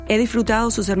he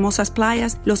disfrutado sus hermosas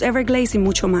playas, los Everglades y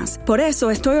mucho más. Por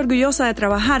eso estoy orgullosa de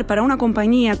trabajar para una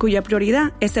compañía cuya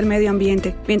prioridad es el medio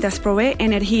ambiente, mientras provee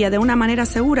energía de una manera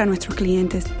segura a nuestros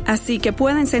clientes. Así que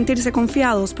pueden sentirse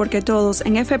confiados porque todos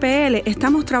en FPL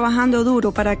estamos trabajando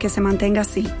duro para que se mantenga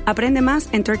así. Aprende más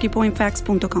en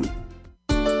turkeypointfacts.com.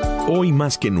 Hoy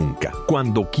más que nunca,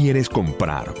 cuando quieres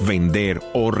comprar, vender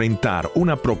o rentar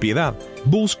una propiedad,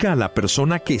 busca a la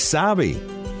persona que sabe.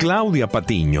 Claudia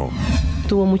Patiño.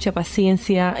 Tuvo mucha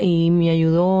paciencia y me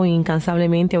ayudó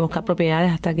incansablemente a buscar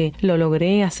propiedades hasta que lo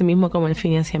logré, así mismo como el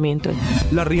financiamiento.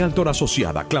 La realtor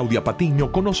asociada Claudia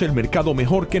Patiño conoce el mercado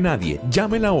mejor que nadie.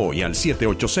 Llámela hoy al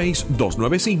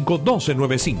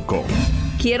 786-295-1295.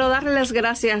 Quiero darle las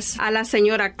gracias a la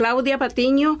señora Claudia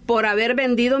Patiño por haber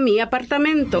vendido mi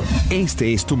apartamento.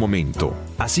 Este es tu momento,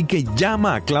 así que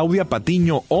llama a Claudia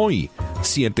Patiño hoy.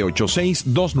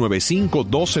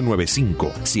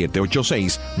 786-295-1295.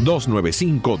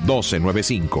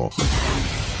 786-295-1295.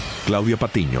 Claudia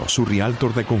Patiño, su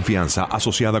realtor de confianza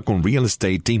asociada con Real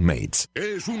Estate Teammates.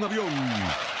 Es un avión.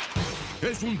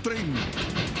 Es un tren.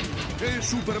 Es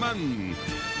Superman.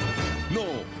 No,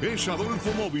 es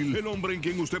Adolfo Móvil, el hombre en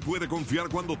quien usted puede confiar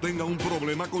cuando tenga un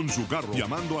problema con su carro.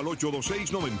 Llamando al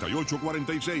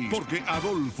 826-9846. Porque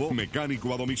Adolfo,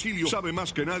 mecánico a domicilio, sabe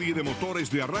más que nadie de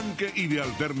motores de arranque y de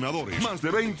alternadores. Más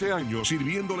de 20 años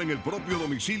sirviéndole en el propio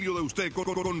domicilio de usted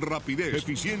con rapidez,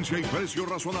 eficiencia y precio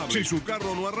razonable. Si su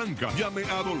carro no arranca, llame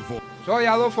a Adolfo. Soy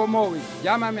Adolfo Móvil.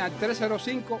 Llámame al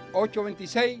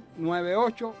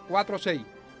 305-826-9846.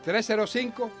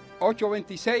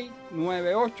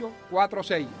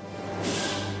 305-826-9846.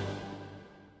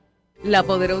 La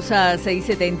poderosa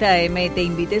 670M te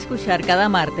invita a escuchar cada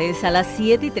martes a las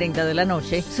 7:30 de la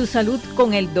noche Su Salud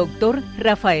con el Dr.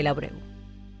 Rafael Abreu.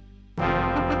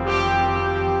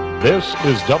 This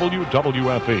is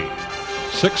WWFE,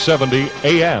 670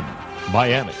 AM,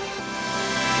 Miami.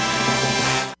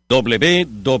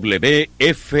 WWFE,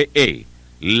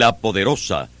 la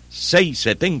poderosa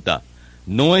 670,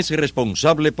 no es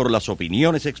responsable por las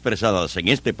opiniones expresadas en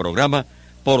este programa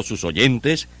por sus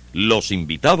oyentes, los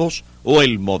invitados o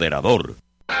el moderador.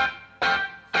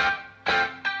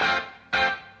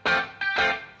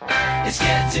 It's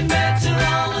getting better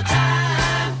all the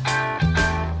time.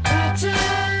 Better,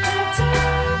 better.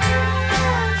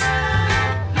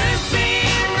 Lucy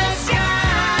in the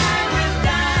sky with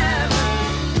diamonds.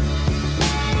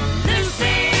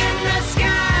 Lucy in the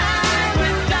sky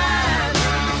with diamonds.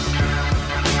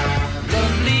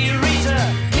 Lovely Rita,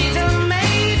 Rita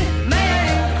made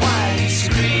quite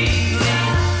discreetly.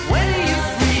 When are you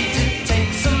free to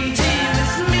take some tea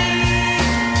with me?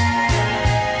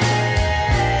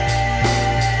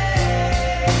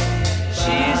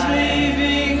 She's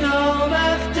leaving home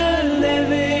after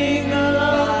living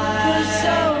alone for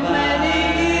so many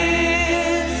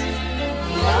years.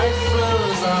 Life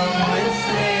flows on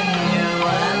within you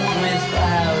and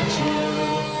without you.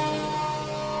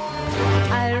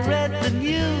 I read the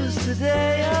news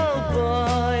today, oh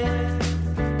boy.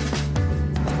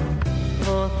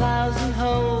 4,000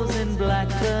 holes in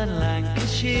Blackburn,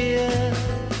 Lancashire.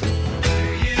 Do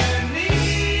you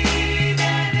need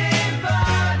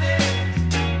anybody?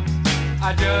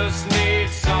 I just need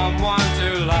someone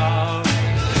to love.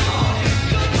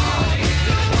 Good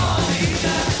morning,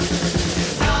 sir.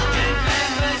 Sergeant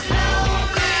Pepper's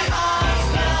Lonely Hearts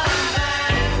Club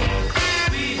Band.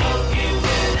 We hope you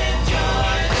will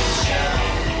enjoy the show.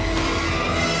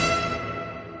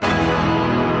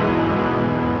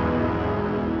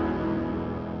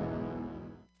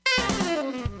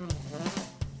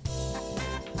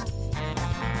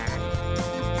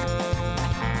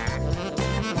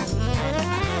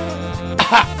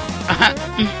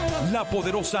 La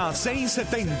poderosa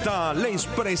 670 les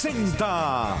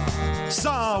presenta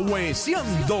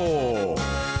Sawesiando.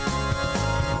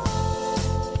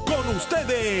 Con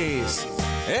ustedes,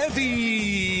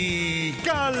 Eddy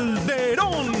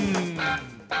Calderón.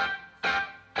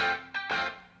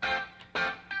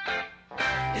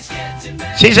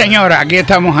 Sí, señora, aquí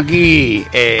estamos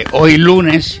hoy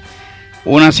lunes,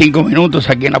 1:05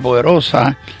 aquí en La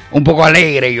Poderosa. Un poco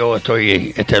alegre yo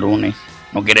estoy este lunes.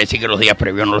 No quiere decir que los días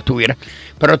previos no lo estuviera,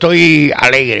 pero estoy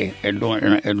alegre el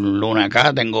lunes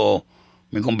acá. Tengo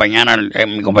mi compañera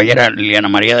Liliana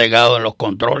María Delgado en los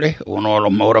controles, uno de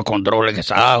los mejores controles que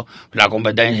se ha dado, la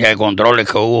competencia de controles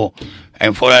que hubo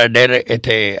en Fuera del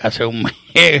hace un mes,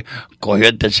 cogió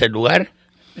el tercer lugar.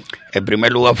 El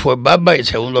primer lugar fue Barba y el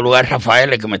segundo lugar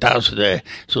Rafael, el que me estaba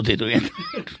sustituyendo.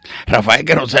 Rafael,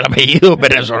 que no sé el apellido,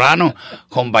 venezolano,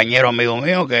 compañero amigo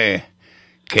mío, que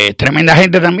es tremenda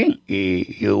gente también,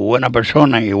 y buena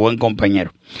persona y buen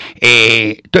compañero.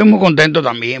 Estoy muy contento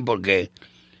también porque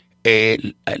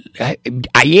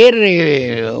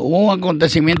ayer hubo un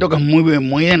acontecimiento que es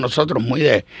muy de nosotros, muy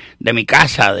de mi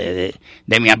casa, de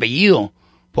mi apellido,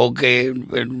 porque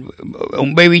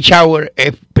un baby shower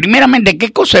es, primeramente,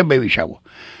 ¿qué cosa es baby shower?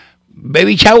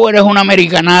 Baby shower es una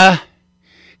americanada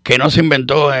que no se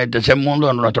inventó en el tercer mundo,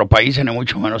 en nuestros países, ni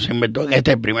mucho menos se inventó en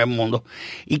este primer mundo.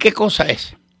 ¿Y qué cosa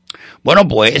es? Bueno,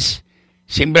 pues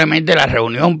simplemente la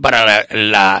reunión para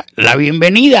la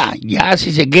bienvenida, ya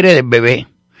si se quiere, del bebé.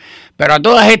 Pero a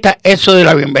todas estas, eso de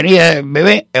la bienvenida del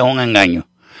bebé es un engaño.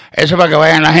 Eso es para que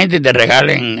vayan la gente y te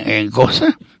regalen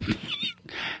cosas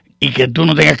y que tú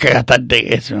no tengas que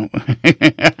gastarte eso.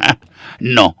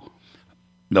 No,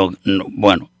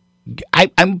 bueno. Hay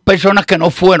personas que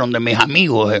no fueron, de mis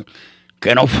amigos,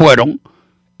 que no fueron,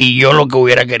 y yo lo que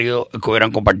hubiera querido que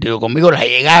hubieran compartido conmigo la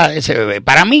llegada de ese bebé.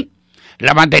 Para mí,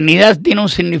 la maternidad tiene un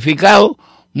significado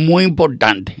muy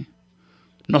importante.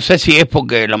 No sé si es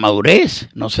porque la madurez,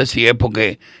 no sé si es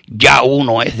porque ya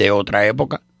uno es de otra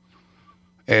época,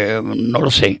 no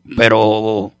lo sé,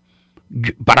 pero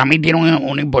para mí tiene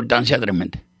una importancia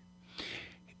tremenda.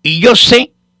 Y yo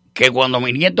sé que cuando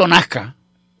mi nieto nazca,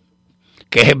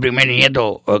 que es el primer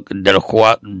nieto de los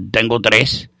cuales tengo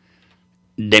 3,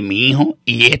 de mi hijo,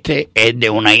 y este es de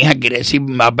una hija, quiere decir,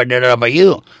 va a perder el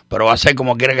apellido, pero va a ser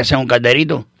como quiera que sea un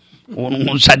calderito,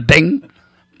 un sartén,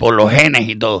 por los genes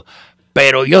y todo.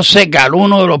 Pero yo sé que al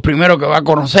uno de los primeros que va a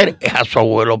conocer es a su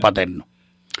abuelo paterno.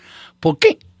 ¿Por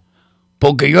qué?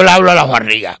 Porque yo le hablo a las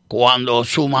barrigas. Cuando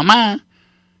su mamá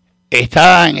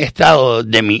estaba en estado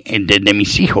de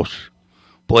mis hijos,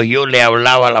 pues yo le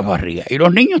hablaba a las barrigas. Y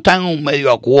los niños están en un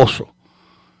medio acuoso,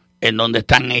 en donde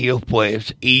están ellos,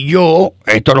 pues, y yo,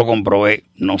 esto lo comprobé,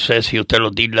 no sé si usted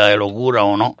lo tilda de locura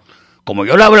o no, como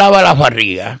yo le hablaba a las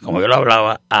barrigas, como yo le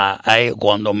hablaba a ellos,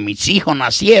 cuando mis hijos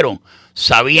nacieron,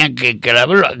 sabían que le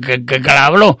habló.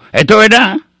 Esto es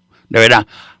verdad, de verdad.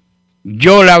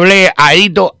 Yo le hablé a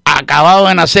Edito, acabado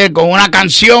de nacer, con una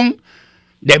canción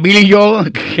de Billy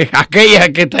Joel,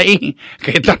 aquella que está ahí,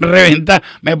 que está reventada,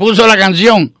 me puso la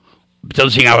canción,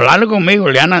 sin hablarle conmigo.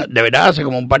 Leana, de verdad, hace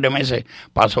como un par de meses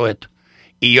pasó esto.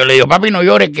 Y yo le digo, papi, no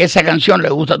llores, que esa canción le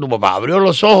gusta a tu papá. Abrió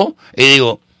los ojos y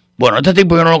digo, bueno, este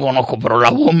tipo yo no lo conozco, pero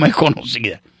la voz me es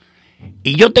conocida.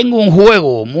 Y yo tengo un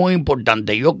juego muy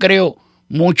importante. Yo creo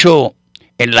mucho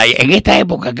en esta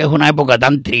época, que es una época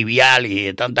tan trivial y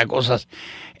de tantas cosas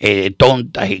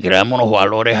tontas, y creamos unos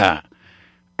valores a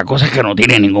cosas que no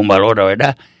tienen ningún valor, la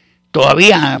verdad.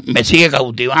 Todavía me sigue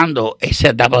cautivando esa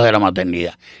etapa de la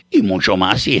maternidad, y mucho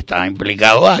más si está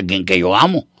implicado a quien que yo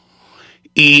amo.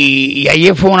 Y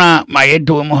ayer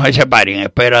tuvimos ese party en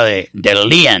espera de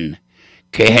Lian,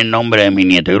 que es el nombre de mi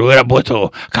nieto. Yo le hubiera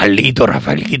puesto Carlito,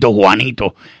 Rafaelito,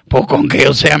 Juanito, pues con que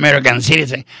yo sea American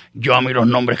Citizen. Yo, a mí los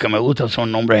nombres que me gustan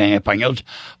son nombres en español,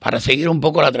 para seguir un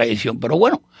poco la tradición. Pero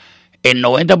bueno, el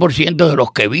 90% de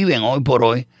los que viven hoy por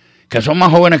hoy, que son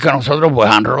más jóvenes que nosotros,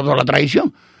 pues han roto la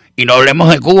tradición. Y no hablemos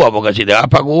de Cuba, porque si te vas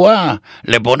para Cuba,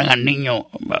 le ponen al niño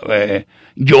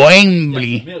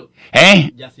Joembli,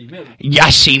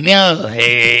 Yacimel,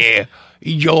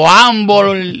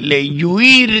 Joambol,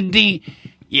 Yuirdi,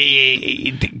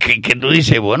 que tú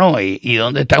dices, bueno, ¿y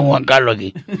dónde está Juan Carlos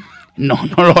aquí? No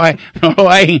lo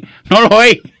hay.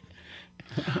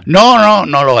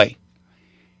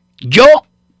 Yo,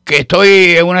 que estoy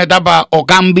en una etapa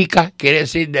ocámbica, quiere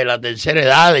decir de la tercera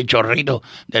edad, de chorrito,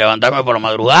 de levantarme por la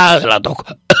madrugada, de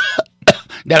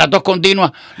la tos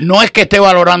continua, no es que esté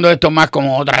valorando esto más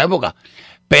como en otra época,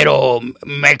 pero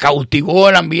me cautivó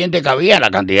el ambiente que había, la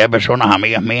cantidad de personas,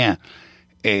 amigas mías,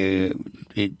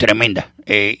 tremenda.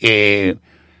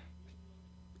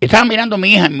 Estaba mirando a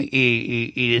mi hija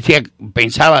y decía,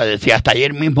 hasta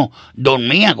ayer mismo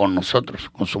dormía con nosotros,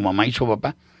 con su mamá y su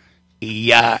papá, y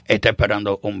ya está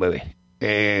esperando un bebé.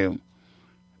 Qué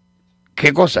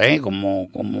cosa,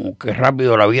 como que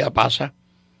rápido la vida pasa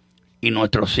y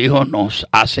nuestros hijos nos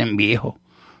hacen viejos,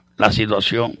 la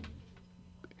situación.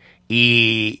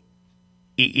 Y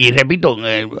repito,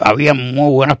 había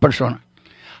muy buenas personas.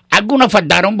 Algunas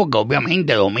faltaron porque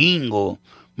obviamente domingo,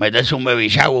 meterse un baby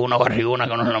shower, una barrigona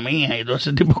que no es la mía y todo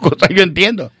ese tipo de cosas, yo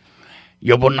entiendo.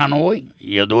 Yo por nada no voy,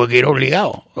 y yo tuve que ir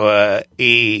obligado.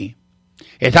 Y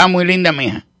estaba muy linda mi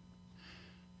hija.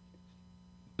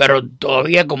 Pero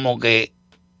todavía como que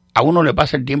a uno le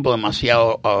pasa el tiempo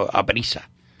demasiado a prisa.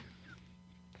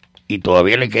 Y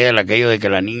todavía le queda aquello de que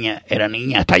la niña era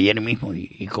niña hasta ayer mismo.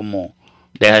 Y como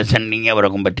deja de ser niña para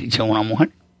convertirse en una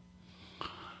mujer.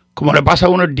 Como le pasa a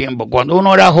uno el tiempo. Cuando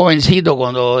uno era jovencito,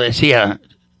 cuando decía,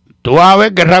 Tú vas a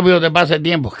ver qué rápido te pasa el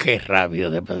tiempo. Qué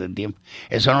rápido te pasa el tiempo.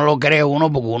 Eso no lo cree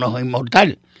uno porque uno es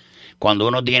inmortal. Cuando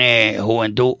uno tiene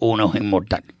juventud, uno es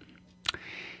inmortal.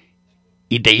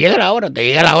 Y te llega la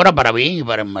hora para bien y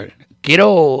para el mal.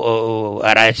 Quiero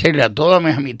agradecerle a todas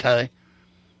mis amistades,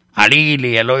 a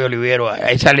Lili, a Eloy Olivero, a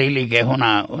esa Lili que es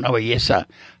una belleza,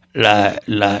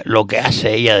 lo que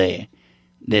hace ella de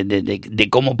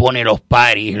cómo pone los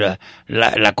paris,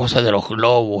 la cosa de los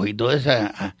globos y toda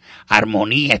esa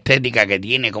armonía estética que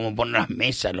tiene, cómo pone las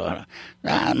mesas,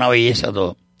 una belleza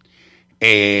todo.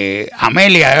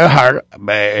 Amelia Earhart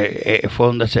fue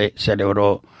donde se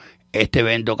celebró este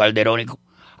evento calderónico.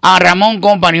 A Ramón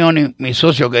Compagnoni, mi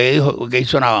socio, que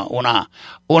hizo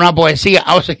una poesía.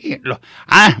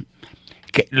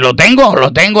 Que lo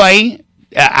tengo ahí.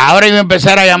 Ahora iba a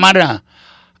empezar a llamar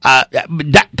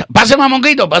pásame a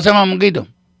Monquito.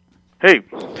 Hey.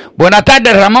 Buenas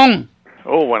tardes, Ramón.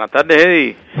 Oh, buenas tardes,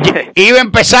 Eddy. Iba a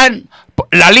empezar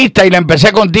la lista y la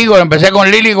empecé contigo, la empecé con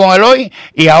Lili y con Eloy,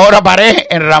 y ahora paré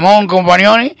en Ramón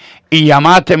Compagnoni y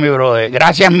llamaste, mi brother.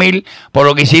 Gracias mil por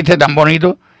lo que hiciste tan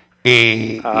bonito.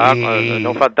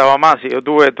 No faltaba más. Yo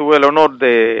tuve el honor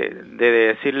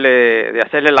de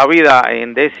hacerle la vida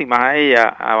en décimas a ella,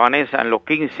 a Vanessa, en los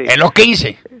 15. En los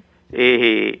 15.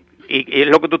 Y es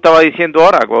lo que tú estabas diciendo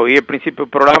ahora, cuando vi el principio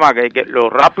del programa, que lo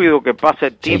rápido que pasa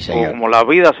el tiempo, sí, como la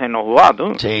vida se nos va,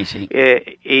 ¿no? Sí, sí.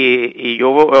 Y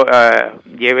yo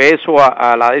llevé eso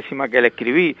a la décima que le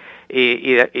escribí,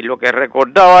 y lo que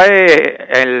recordaba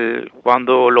es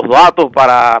cuando los datos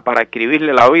para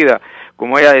escribirle la vida,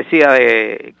 como ella decía,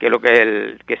 que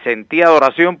que sentía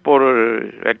adoración por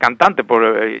el cantante, por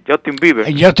Justin Bieber.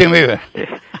 Justin Bieber.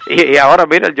 Y ahora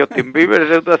mira, el Justin Bieber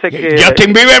resulta ser que...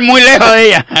 Justin Bieber muy lejos de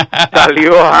ella.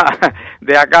 Salió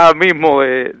de acá mismo,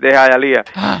 de Hialeah.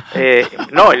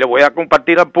 No, y le voy a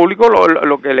compartir al público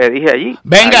lo que le dije allí.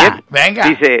 Venga.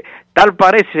 Dice, tal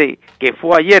parece que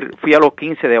fui a los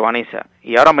 15 de Vanessa,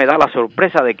 y ahora me da la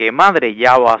sorpresa de que madre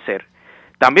ya va a ser.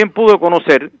 También pude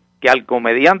conocer que al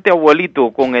comediante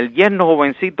abuelito con el yerno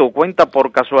jovencito cuenta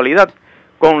por casualidad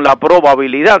con la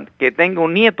probabilidad que tenga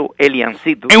un nieto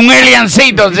Eliancito. Un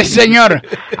Eliancito, sí señor.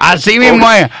 Así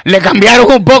mismo es. Le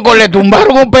cambiaron un poco, le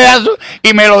tumbaron un pedazo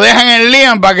y me lo dejan en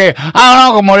Liam para que...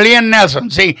 como Liam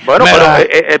Nelson, sí. Bueno, pero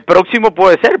el próximo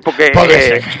puede ser, porque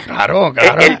claro.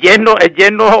 El yerno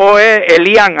es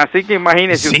Elian, así que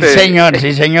imagínese sí, usted.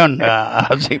 Sí, señor.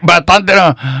 Así, bastante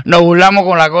nos burlamos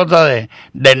con la cosa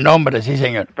del nombre, sí,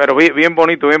 señor. Pero bien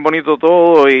bonito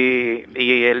todo, y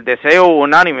el deseo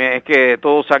unánime es que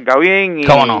todo salga bien y,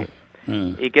 ¿cómo no?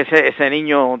 Y que ese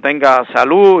niño tenga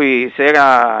salud y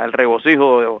sea el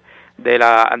regocijo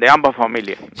de ambas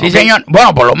familias. Sí, ¿okay? Señor.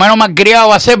 Bueno, por lo menos malcriado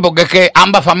va a ser, porque es que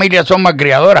ambas familias son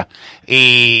malcriadoras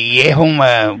y es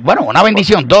una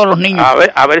bendición, todos los niños.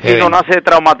 A ver si no nace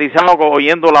traumatizado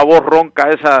oyendo la voz ronca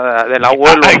esa del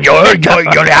abuelo. Yo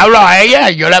le hablo a ella,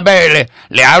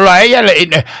 le hablo a ella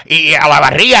y a la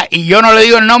barriga, y yo no le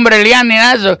digo el nombre Elian ni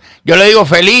nada de eso. Yo le digo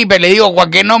Felipe, le digo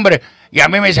cualquier nombre. Y a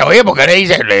mí me dice, oye, ¿por qué le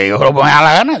dice? Le digo, lo pones a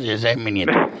la gana. Ese es mi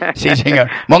nieto. Sí, señor.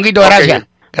 Monquito, gracias.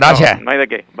 Gracias. No hay de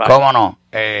qué. Bye. ¿Cómo no?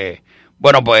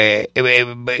 Bueno, pues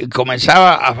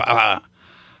comenzaba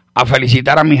a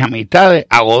felicitar a mis amistades,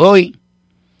 a Godoy,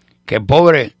 que el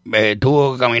pobre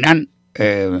tuvo que caminar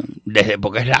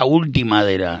porque es la última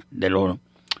de los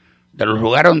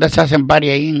lugares donde se hacen party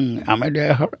ahí en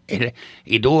Amelia,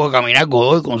 y tuvo que caminar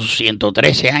Godoy con sus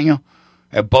 113 años.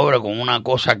 El pobre con una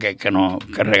cosa que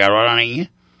regaló a la niña,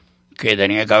 que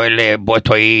tenía que haberle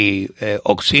puesto ahí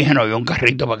oxígeno y un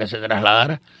carrito para que se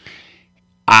trasladara.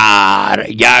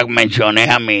 Ya mencioné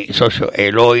a mi socio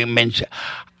Eloy,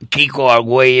 Kiko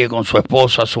Argüelle con su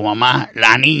esposa, su mamá,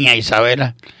 la niña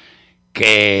Isabela,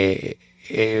 que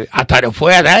hasta le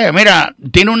fue a... Mira,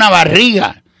 tiene una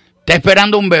barriga, está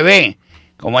esperando un bebé,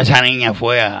 como esa niña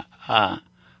fue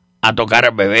a tocar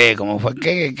al bebé, como fue,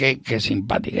 qué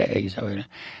simpática es Isabela.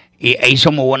 Y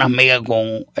hizo muy buenas amigas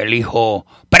con el hijo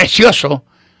precioso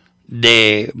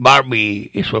de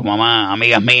Barbie y su mamá,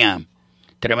 amigas mías,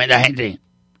 tremenda gente.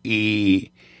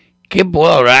 Y ¿qué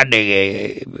puedo hablar de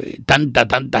que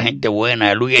tanta gente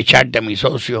buena? A Luis Echarte, mi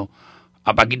socio,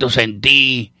 a Paquito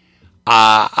Sentí,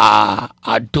 a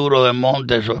Arturo de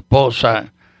Monte, su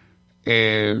esposa,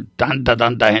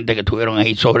 tanta gente que estuvieron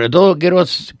ahí. Sobre todo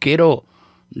quiero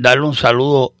darle un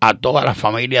saludo a toda la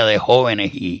familia de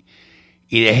jóvenes y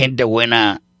de gente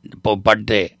buena por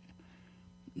parte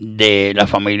de la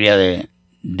familia de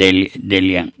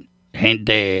Lian.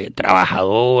 Gente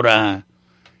trabajadora,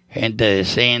 gente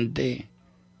decente,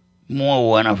 muy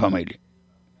buena familia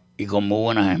y con muy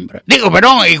buenas hembras.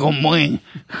 Y con muy...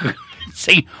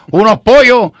 sí, unos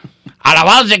pollos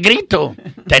Alabado sea Cristo.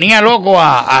 Tenía loco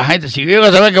a gente. Si yo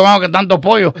que saber que vamos que tantos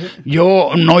pollos,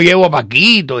 yo no llevo a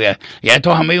Paquito y a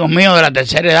estos amigos míos de la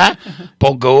tercera edad,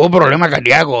 porque hubo problemas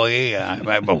cardíacos.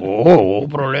 Hubo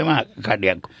problemas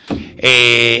cardíacos.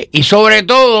 Y sobre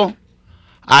todo,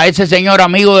 a ese señor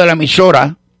amigo de la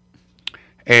emisora,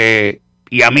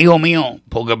 y amigo mío,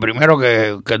 porque el primero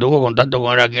que tuvo contacto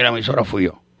con él aquí en la emisora fui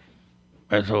yo.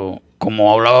 Eso,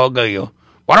 como hablaba que yo.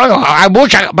 Bueno, hay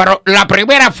muchas, pero la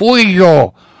primera fui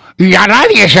yo. Y a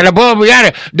nadie se le puede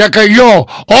olvidar de que yo,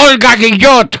 Olga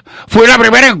Guillot, fui la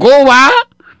primera en Cuba.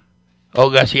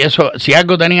 Olga, si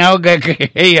algo tenía Olga,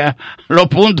 que ella los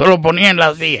puntos los ponía en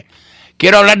la silla.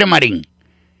 Quiero hablar de Marín.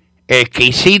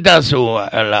 Exquisita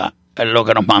lo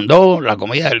que nos mandó, la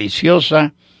comida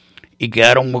deliciosa, y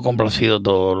quedaron muy complacidos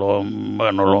todos.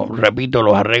 Repito,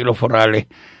 los arreglos florales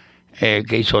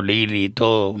que hizo Lili,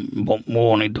 todo muy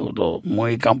bonito, todo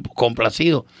muy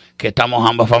complacido, que estamos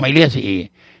ambas familias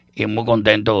y muy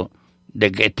contentos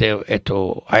de que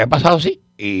esto haya pasado así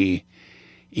y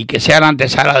que sea la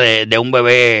antesala de un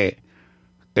bebé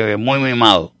muy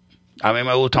mimado. A mí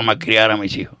me gusta malcriar a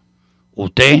mis hijos.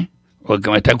 Usted, o el que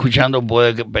me está escuchando,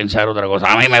 puede pensar otra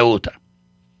cosa. A mí me gusta.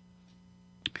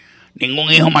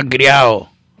 Ningún hijo malcriado,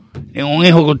 ningún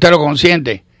hijo que usted lo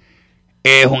consiente,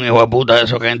 es un hijo de puta de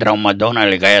esos que entra a un McDonald's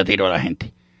y le cae a tiro a la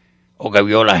gente, o que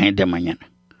viola a la gente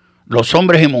mañana. Los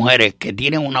hombres y mujeres que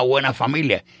tienen una buena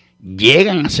familia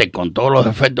llegan a ser, con todos los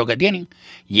defectos que tienen,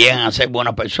 llegan a ser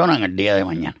buenas personas en el día de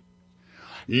mañana.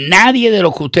 Nadie de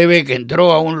los que usted ve que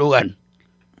entró a un lugar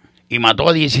y mató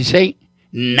a 16,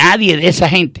 nadie de esa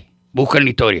gente, busquen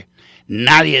la historia,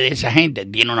 nadie de esa gente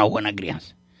tiene una buena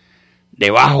crianza.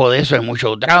 Debajo de eso hay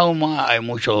mucho trauma, hay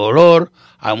mucho dolor,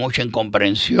 hay mucha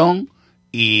incomprensión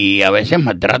y a veces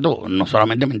maltrato, no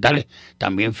solamente mentales,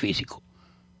 también físicos.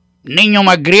 Niños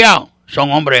malcriados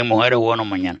son hombres y mujeres buenos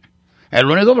mañana. El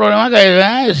único problema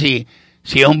que es si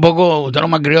es un poco, usted lo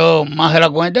malcrió más de la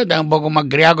cuenta, está un poco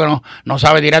malcriado que no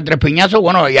sabe tirar 3 piñazos,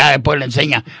 bueno, ya después le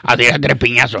enseña a tirar 3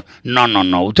 piñazos. No,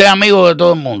 usted es amigo de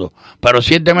todo el mundo, pero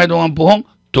si él te mete un empujón,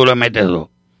 tú le metes 2.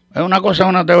 Es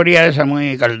una teoría esa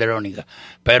muy calderónica.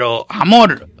 Pero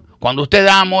amor, cuando usted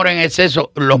da amor en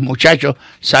exceso, los muchachos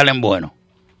salen buenos.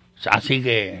 Así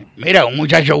que, mira, un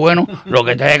muchacho bueno, lo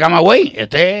que está de Camagüey,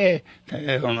 este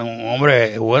es un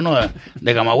hombre bueno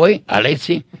de Camagüey,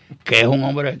 Alexis, que es un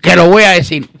hombre, que lo voy a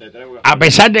decir, a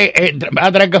pesar de, ¿vas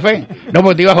a traer café? No,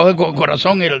 porque te iba a joder con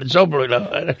corazón y el soplo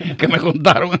que me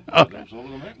contaron.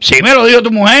 Sí, me lo dijo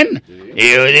tu mujer.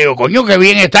 Y yo digo, coño, qué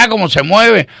bien está, cómo se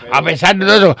mueve, a pesar de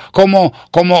todo eso, como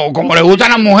le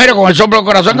gustan las mujeres con el soplo del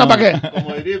corazón, ¿para qué?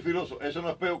 Como diría el filósofo, eso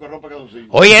no es peo que rompa calzoncillo.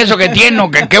 Oye, eso, qué tierno,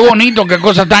 qué bonito, qué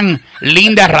cosa tan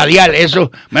linda, radial,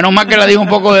 eso, menos mal que la dijo un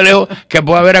poco de lejos, que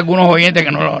puede haber algunos oyentes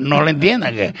que no lo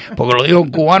entiendan, porque lo dijo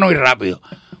en cubano y rápido.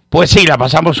 Pues sí, la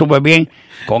pasamos súper bien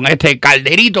con este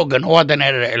Calderito, que no va a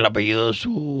tener el apellido de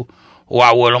su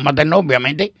abuelo materno,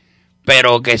 obviamente,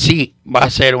 pero que sí va a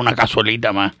ser una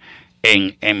cazuelita más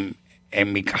en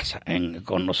mi casa,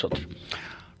 con nosotros.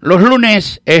 Los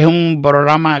lunes es un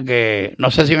programa que,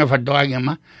 no sé si me faltó alguien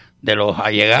más de los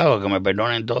allegados, que me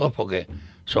perdonen todos porque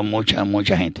son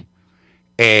mucha gente.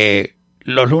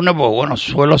 Los lunes, pues bueno,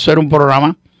 suelo hacer un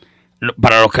programa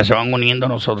para los que se van uniendo a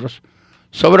nosotros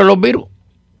sobre los virus.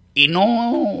 Y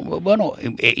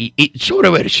sobre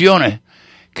versiones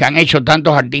que han hecho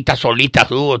tantos artistas solistas,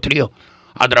 dúos, tríos,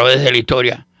 a través de la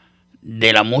historia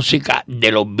de la música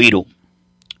de los virus.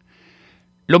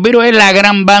 Los virus es la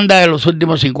gran banda de los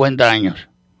últimos 50 años.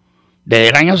 Desde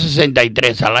el año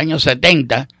 63 al año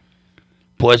 70,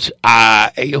 pues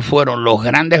ellos fueron los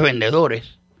grandes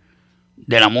vendedores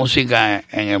de la música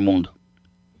en el mundo.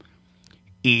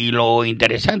 Y lo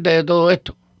interesante de todo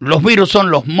esto, los virus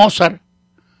son los Mozart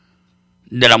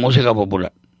de la música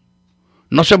popular.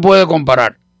 No se puede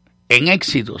comparar en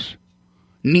éxitos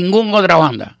ninguna otra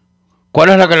banda.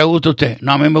 ¿Cuál es la que le gusta a usted?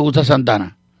 No, a mí me gusta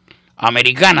Santana.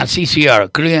 Americana, CCR,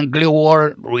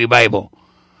 Clearwater Revival.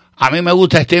 A mí me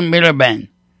gusta Steve Miller Band.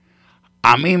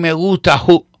 A mí me gusta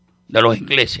Who, de los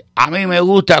ingleses. A mí me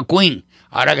gusta Queen,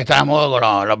 ahora que está de moda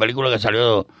con la película que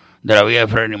salió de la vida de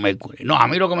Freddie Mercury. No, a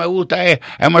mí lo que me gusta es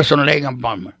Emerson, Lake and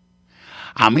Palmer.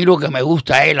 A mí lo que me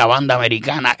gusta es la banda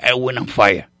americana Earth, and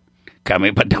Fire, que a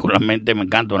mí particularmente me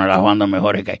encanta, una de las bandas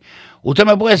mejores que hay. Usted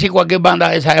me puede decir cualquier banda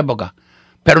de esa época,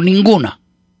 pero ninguna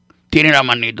tiene la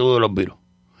magnitud de los virus.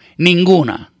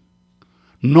 Ninguna.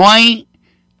 No hay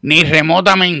ni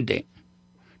remotamente,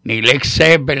 ni Led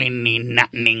Zeppelin, ni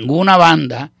ninguna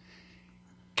banda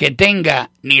que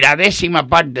tenga ni la 10ª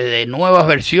parte de nuevas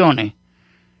versiones.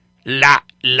 La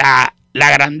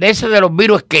grandeza de los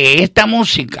virus es que esta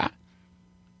música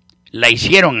la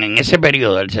hicieron en ese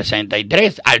periodo, del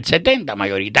 63 al 70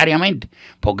 mayoritariamente,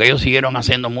 porque ellos siguieron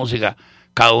haciendo música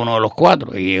cada uno de los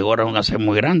 4 y llegaron a ser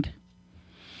muy grandes.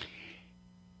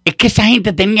 Es que esa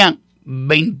gente tenía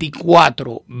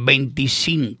 24,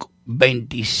 25,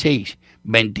 26,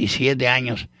 27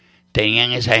 años,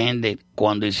 tenían esa gente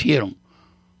cuando hicieron.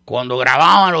 Cuando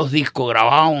grababan los discos,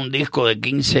 grababan un disco de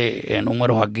 15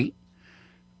 números aquí,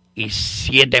 y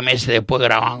 7 meses después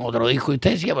grababan otro disco, y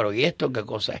usted decía, pero ¿y esto qué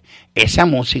cosa es? Esa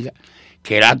música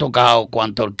que él ha tocado,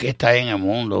 cuánta orquesta hay en el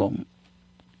mundo,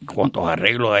 cuántos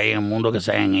arreglos hay en el mundo que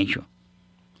se hayan hecho,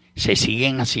 se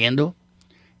siguen haciendo,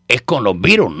 es con los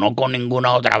Beatles, no con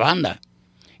ninguna otra banda.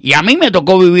 Y a mí me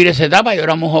tocó vivir esa etapa, yo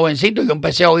era muy jovencito, yo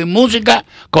empecé a oír música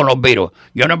con los Beatles.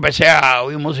 Yo no empecé a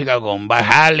oír música con Van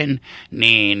Halen,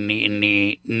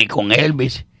 ni con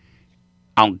Elvis,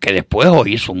 aunque después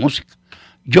oí su música.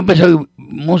 Yo empecé a oír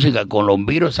música con los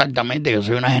Beatles exactamente, yo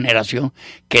soy una generación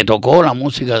que tocó la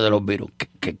música de los Beatles,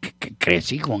 que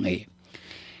crecí con ella.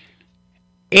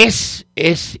 Es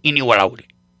inigualable.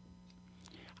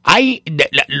 Hay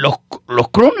los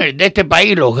crooners de este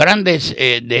país, los grandes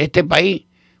de este país,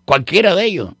 cualquiera de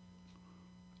ellos.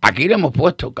 Aquí le hemos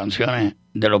puesto canciones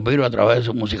de los Beatles a través de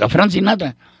su música. Frank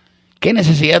Sinatra, ¿qué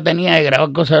necesidad tenía de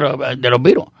grabar cosas de los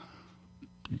Beatles?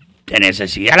 De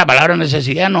necesidad, la palabra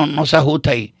necesidad no se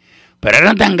ajusta ahí. Pero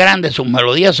eran tan grandes, sus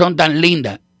melodías son tan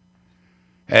lindas,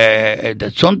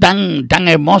 son tan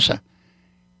hermosas,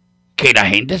 que la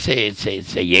gente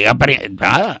se llega a...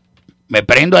 Nada, me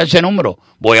prendo a ese número,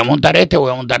 voy a montar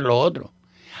voy a montar lo otro.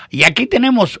 Y aquí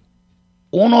tenemos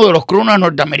uno de los crooners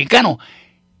norteamericanos,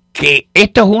 que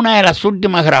esta es una de las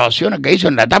últimas grabaciones que hizo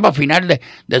en la etapa final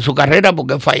de su carrera,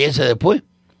 porque él fallece después.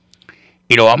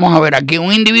 Y lo vamos a ver aquí,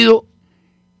 un individuo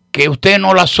que usted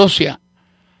no lo asocia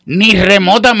ni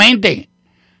remotamente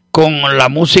con la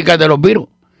música de los Beatles.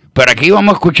 Pero aquí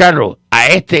vamos a escucharlo a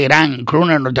este gran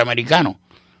crooner norteamericano,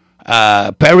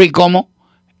 Perry Como,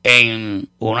 en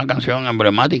una canción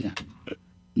emblemática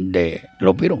de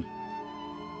los Beatles,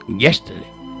 Yesterday.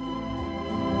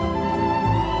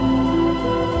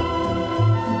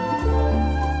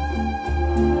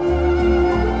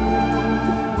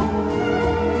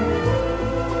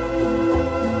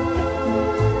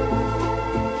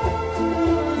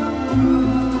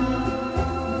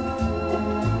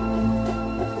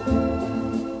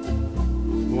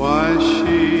 Why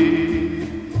she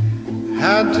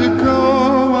had to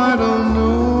go, I don't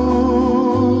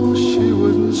know, she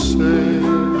wouldn't say.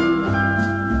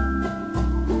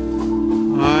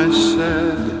 I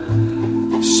said,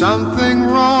 something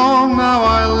wrong, now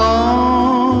I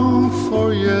long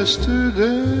for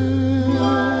yesterday.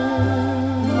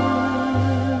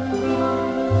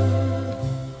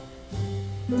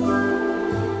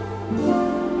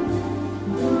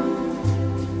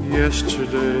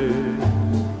 Yesterday,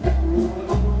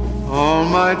 all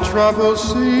my troubles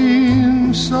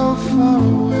seem so far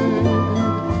away.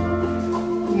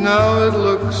 Now it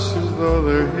looks as though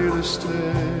they're here to stay.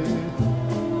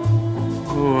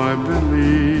 Oh, I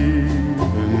believe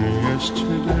in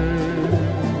yesterday.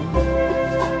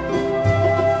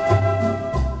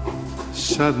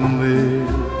 Suddenly,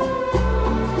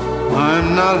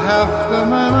 I'm not half the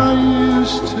man I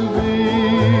used to be.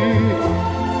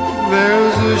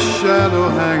 There's a shadow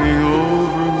hanging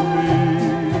over me.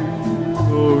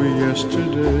 Oh,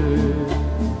 yesterday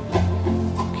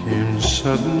came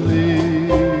suddenly.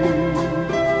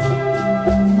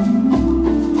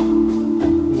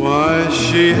 Why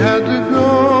she had to go,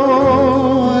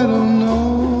 I don't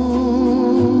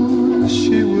know.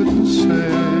 She wouldn't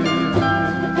say.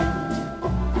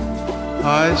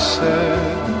 I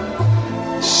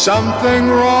said, something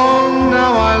wrong,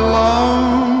 now I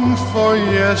long for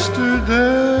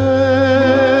yesterday.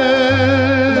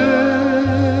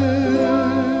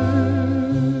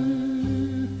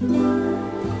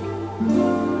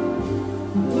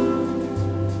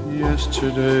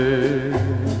 Yesterday,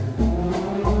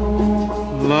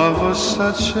 love was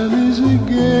such an easy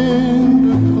game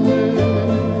to play.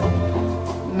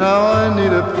 Now I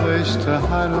need a place to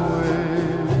hide away.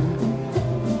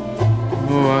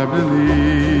 Oh, I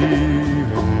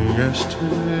believe in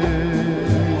yesterday.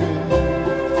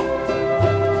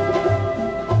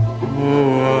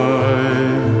 Oh, I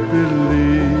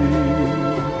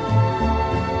believe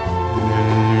in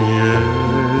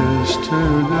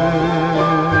yesterday.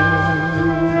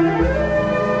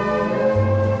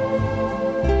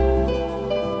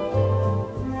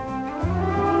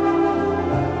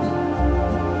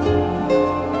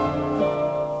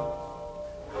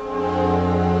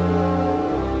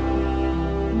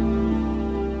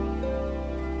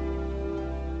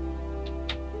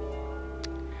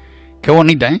 Qué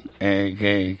bonita,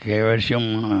 qué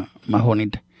versión más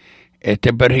bonita.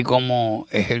 Este Perricomo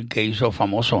es el que hizo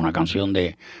famoso una canción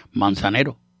de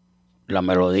Manzanero, la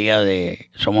melodía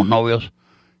de Somos Novios,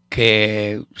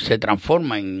 que se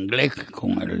transforma en inglés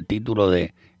con el título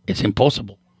de It's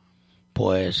Impossible.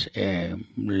 Pues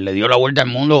le dio la vuelta al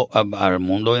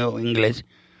mundo inglés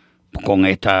con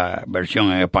esta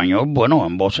versión en español, bueno,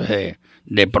 en voces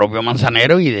de propio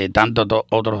Manzanero y de tantos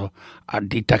otros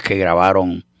artistas que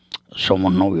grabaron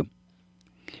Somos Novios.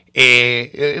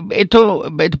 Este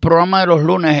programa de los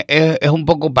lunes es un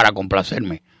poco para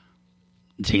complacerme,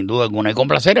 sin duda alguna, y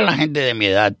complacer a la gente de mi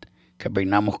edad que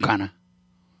peinamos canas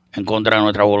en contra de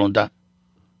nuestra voluntad.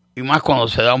 Y más cuando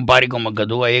se da un party como el que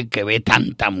tuve ayer, que ve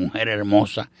tanta mujer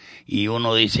hermosa y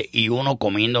uno dice, y uno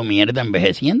comiendo mierda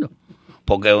envejeciendo.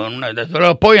 Porque uno de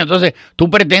los pollos, entonces tú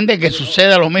pretendes que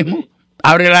suceda lo mismo.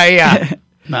 Ábrela ahí a...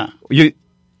 Nah.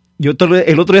 Yo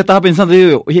el otro día estaba pensando,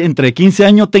 digo, oye, entre 15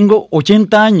 años tengo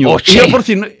 80 años.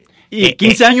 Y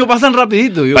 15 años pasan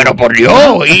rapidito. Pero por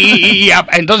Dios,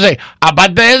 entonces,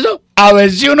 aparte de eso, a ver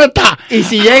si uno está. Y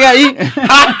si llega ahí.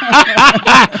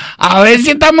 A ver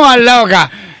si estamos al lado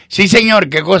acá. Sí, señor,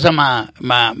 qué cosa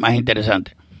más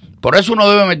interesante. Por eso uno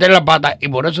debe meter la pata y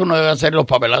por eso uno debe hacer los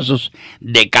papelazos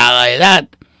de cada edad.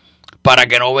 Para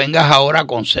que no vengas ahora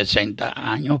con 60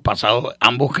 años pasados,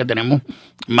 ambos que tenemos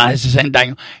más de 60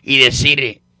 años, y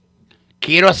decir,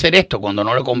 quiero hacer esto cuando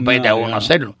no le compete a uno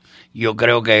hacerlo. Yo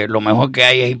creo que lo mejor que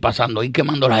hay es ir pasando, ir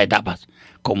quemando las etapas,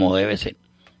 como debe ser.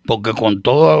 Porque con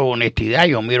toda honestidad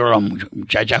yo miro a las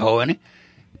muchachas jóvenes,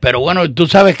 pero bueno, ¿tú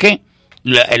sabes qué?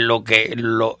 Lo que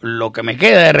me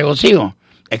queda de regocijo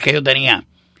es que yo tenía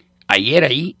ayer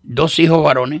ahí 2 hijos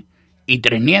varones y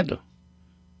 3 nietos.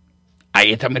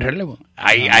 Ahí está mi relevo.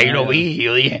 Ahí lo vi y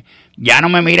yo dije, ya no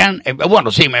me miran, bueno,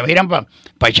 sí, me miran para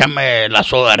echarme la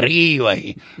soda arriba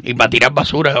y para tirar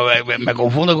basura, me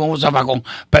confundo con un zafacón,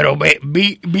 pero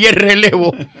vi el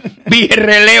relevo,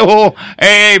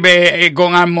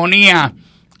 con armonía,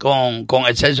 con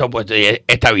el sexo opuesto, y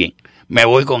está bien, me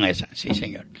voy con esa, sí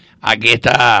señor. Aquí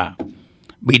está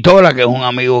Vitola, que es un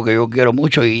amigo que yo quiero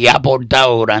mucho y ha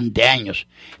aportado durante años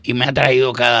y me ha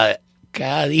traído cada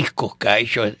disco que ha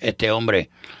hecho este hombre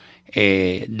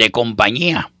de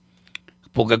compañía,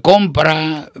 porque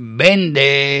compra,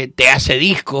 vende, te hace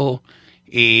discos,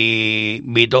 y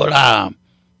Vitola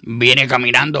viene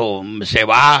caminando, se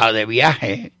va de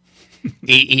viaje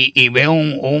y ve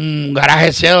un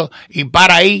garage sale y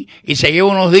para ahí y se lleva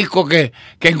unos discos que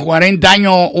en 40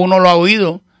 años uno lo ha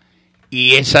oído,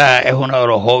 y esa es uno de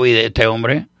los hobbies de este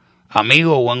hombre,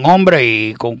 amigo, buen hombre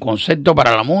y con concepto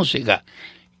para la música.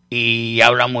 Y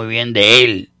habla muy bien de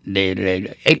él.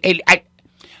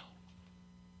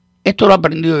 Esto lo he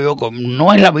aprendido yo,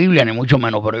 no es la Biblia ni mucho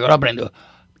menos, pero yo lo he aprendido.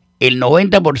 El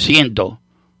 90%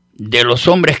 de los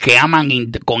hombres que aman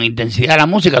con intensidad la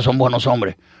música son buenos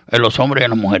hombres, los hombres y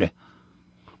las mujeres.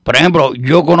 Por ejemplo,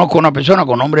 yo conozco una persona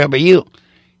con nombre y apellido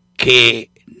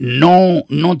que no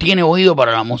tiene oído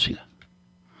para la música.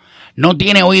 No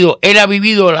tiene oído. Él ha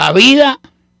vivido la vida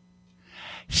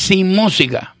sin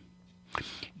música.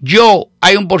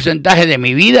 Hay un porcentaje de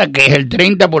mi vida que es el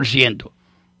 30%,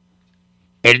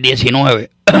 el 19%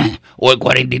 o el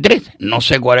 43%, no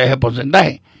sé cuál es el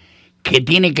porcentaje, que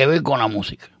tiene que ver con la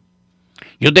música.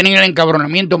 Yo tenía el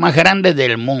encabronamiento más grande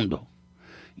del mundo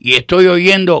y estoy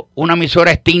oyendo una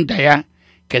emisora extinta ya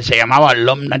que se llamaba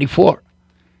Love 94.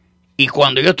 Y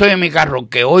cuando yo estoy en mi carro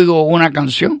que oigo una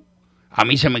canción, a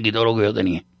mí se me quitó lo que yo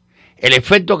tenía. El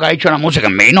efecto que ha hecho la música,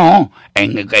 en mí no,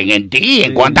 en ti,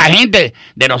 en cuánta gente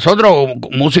de nosotros,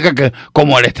 música que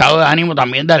como el estado de ánimo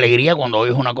también da alegría cuando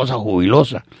oyes una cosa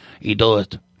jubilosa y todo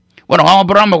esto. Bueno, vamos al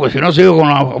programa, porque si no sigo con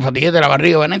la fatiguez de la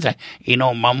barriga, Vanessa, y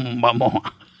no, vamos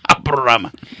al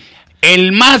programa.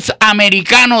 El más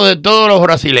americano de todos los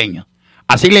brasileños,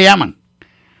 así le llaman,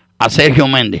 a Sergio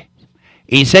Méndez.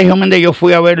 Y Sergio Méndez yo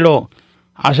fui a verlo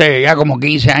hace ya como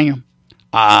 15 años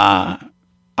al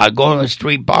Golden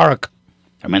Street Park.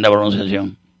 Tremenda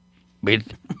pronunciación.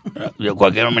 ¿Viste?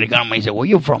 Cualquier americano me dice, where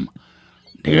you from?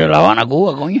 Digo, La Habana,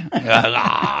 Cuba, coño.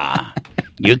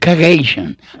 You're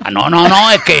Caucasian.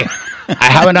 No, es que I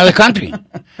have another country.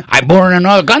 I born in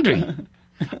another country.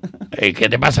 ¿Qué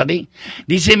te pasa a ti?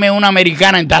 Díceme una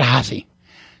americana en Tallahassee.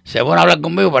 Se pone a hablar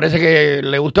conmigo, parece que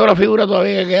le gustó la figura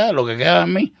todavía que queda, lo que queda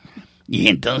en mí. Y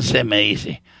entonces me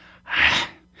dice,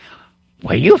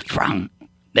 where you from?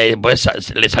 Después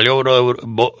le salió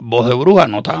voz de bruja,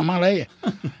 no estaba mal ella.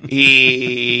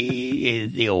 Y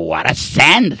digo, what a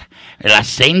sand, el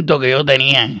acento que yo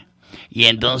tenía. Y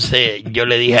entonces yo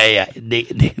le dije a ella,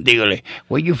 dígole,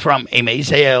 where you from? Y me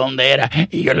dice ella de dónde era.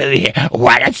 Y yo le dije,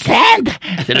 what a sand.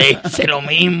 Le hice lo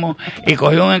mismo. Y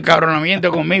cogió un encabronamiento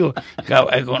conmigo.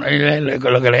 Con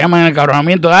lo que le llaman el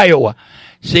encabronamiento de Iowa.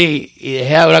 Sí, y dejé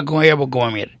de hablar con ella por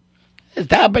comer mierda.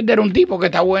 Estaba a perder un tipo que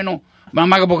está bueno,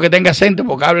 más que porque tenga acento,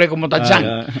 porque hable como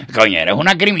Tarzán. Coño, eres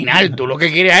una criminal. Tú lo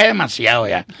que quieres es demasiado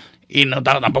ya. Y no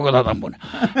tampoco está tan buena.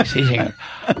 Sí, señor.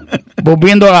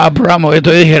 Volviendo al programa,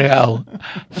 estoy disgregado.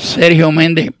 Sergio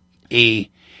Méndez. Y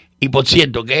por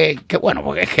cierto, que bueno,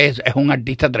 porque es que es un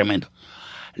artista tremendo.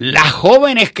 Las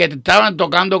jóvenes que estaban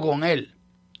tocando con él,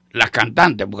 las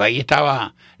cantantes, porque ahí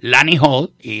estaba Lani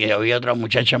Hall y había otra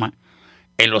muchacha más,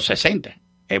 en los 60,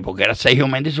 porque era Sergio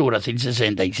Méndez y su Brasil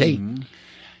 66.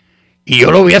 Y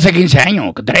yo lo vi hace 15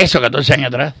 años, 13 o 14 años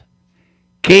atrás.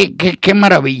 Qué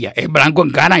maravilla. Es blanco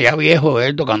en cana, ya viejo,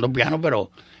 él tocando piano,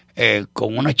 pero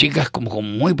con unas chicas como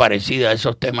muy parecidas a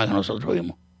esos temas que nosotros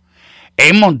vimos.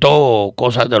 Él montó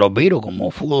cosas de los Beatles, como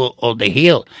Fool of the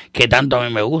Hill, que tanto a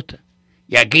mí me gusta.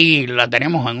 Y aquí la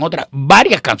tenemos en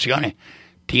varias canciones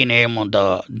tiene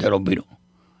montado de los Beatles.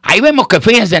 Ahí vemos que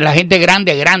fíjense, la gente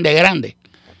grande.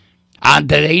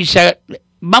 Antes de irse,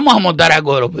 vamos a montar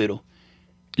algo de los Beatles.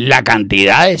 La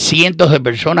cantidad de cientos de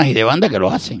personas y de bandas que lo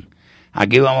hacen.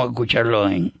 Aquí vamos a escucharlo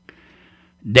en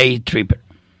Day Tripper.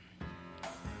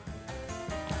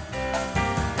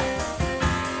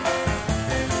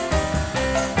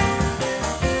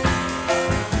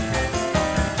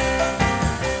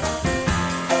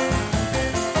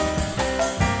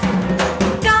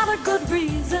 Got a good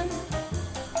reason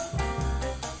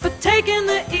for taking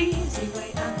the easy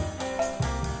way out.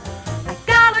 I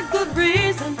got a good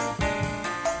reason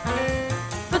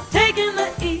for taking the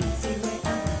easy way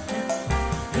out.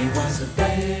 It was a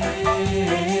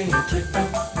day tripper,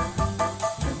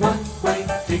 one-way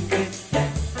ticket, yeah.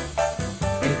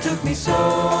 It took me so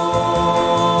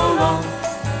long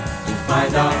to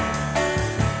find out.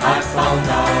 I found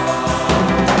out.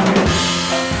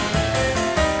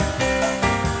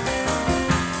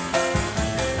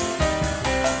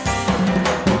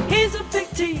 He's a big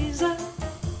teaser.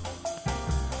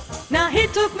 Now he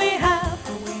took me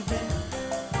halfway there.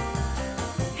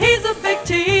 He's a big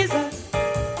teaser.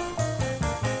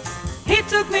 He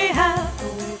took me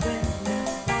halfway there.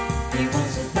 He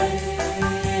was a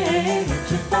day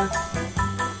tripper,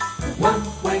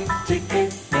 one-way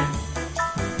ticket, yeah.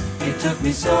 It took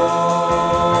me so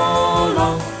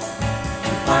long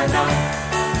to find out.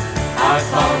 I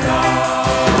found out.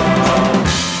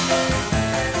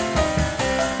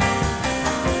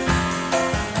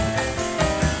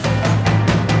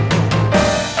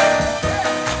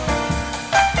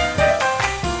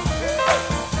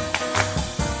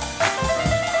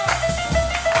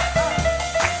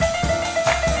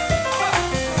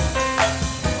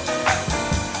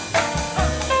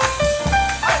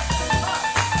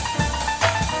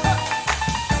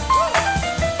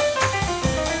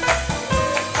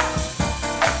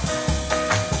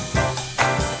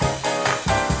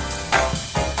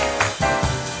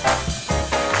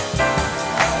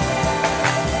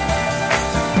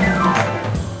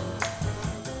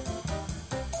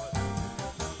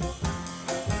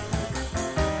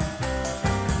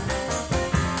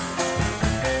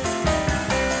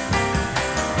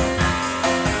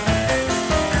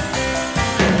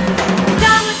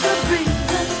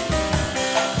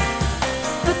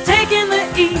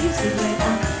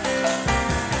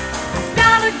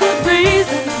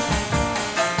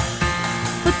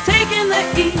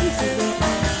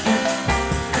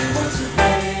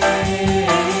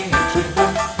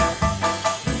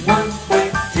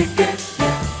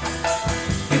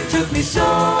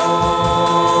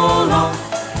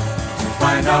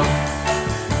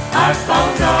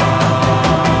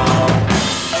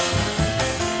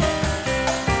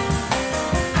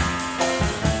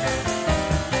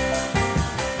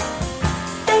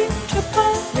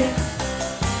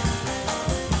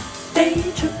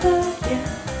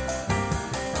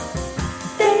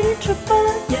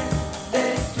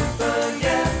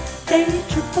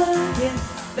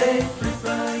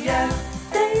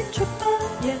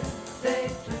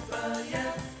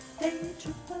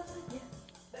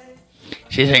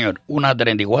 Sí, señor.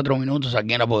 1:34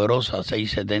 aquí en La Poderosa,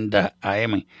 670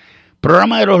 AM.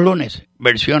 Programa de los lunes,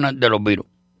 versiones de los Beatles.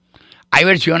 Hay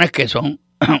versiones que son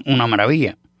una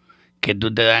maravilla, que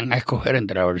tú te dan a escoger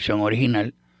entre la versión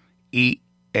original y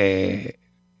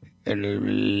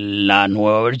la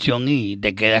nueva versión y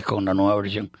te quedas con la nueva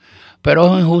versión.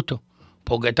 Pero es injusto,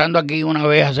 porque estando aquí una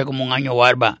vez hace como un año,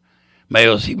 Barba me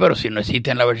dijo, sí, pero si no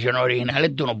existen las versiones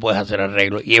originales, tú no puedes hacer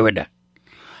arreglos. Y es verdad.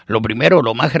 lo primero,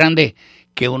 lo más grande,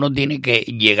 que uno tiene que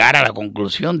llegar a la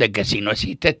conclusión de que si no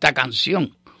existe esta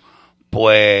canción,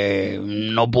 pues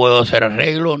no puedo hacer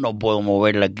arreglo, no puedo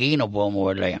moverla aquí, no puedo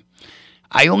moverla allá.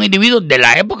 Hay un individuo de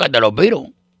la época de los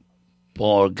Beatles,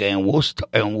 porque en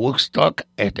Woodstock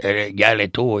ya él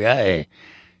estuvo ya de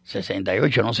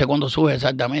 68, no sé cuándo sube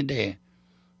exactamente,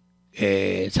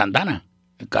 Santana,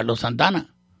 Carlos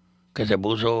Santana, que se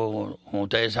puso, como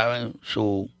ustedes saben,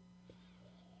 su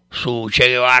Che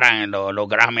Guevara en los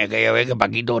Grammy aquella vez que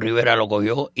Paquito Rivera lo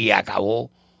cogió y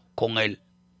acabó con él.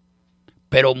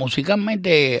 Pero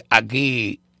musicalmente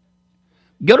aquí,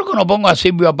 yo creo que no pongo a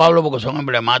Silvio y a Pablo porque son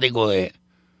emblemáticos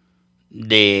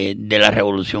de la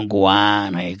Revolución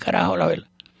Cubana y carajo, la verdad.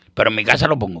 Pero en mi casa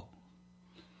lo pongo.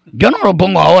 Yo no lo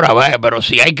pongo ahora, vaya, pero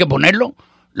si hay que ponerlo,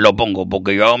 lo pongo,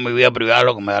 porque yo hago mi vida privada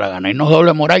lo que me da la gana. Y no es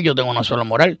doble moral, yo tengo una sola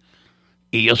moral.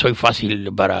 Y yo soy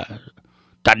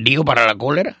tardío para la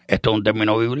cólera, esto es un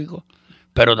término bíblico,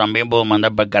 pero también puedo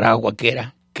mandar para el carajo a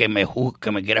cualquiera que me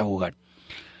quiera juzgar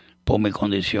por mi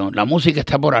condición. La música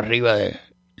está por arriba de...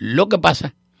 Lo que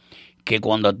pasa que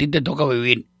cuando a ti te toca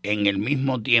vivir en el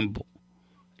mismo tiempo,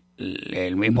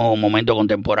 el mismo momento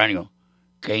contemporáneo,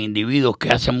 que individuos que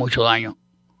hacen mucho daño,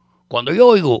 cuando yo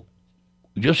oigo,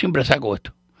 yo siempre saco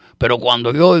esto, pero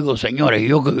cuando yo oigo, señores,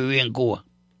 yo que viví en Cuba,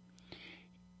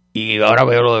 y ahora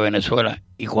veo lo de Venezuela,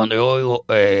 y cuando yo oigo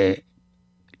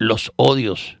los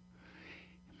odios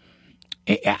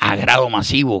a grado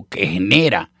masivo que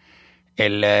genera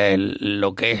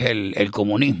lo que es el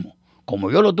comunismo, como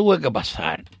yo lo tuve que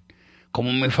pasar,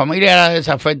 como mi familia era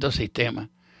desafecto al sistema,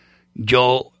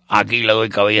 yo aquí le doy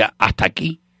cabida hasta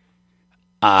aquí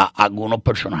a algunos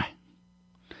personajes.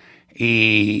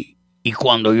 Y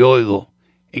cuando yo oigo,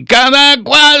 en cada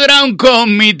cuadra un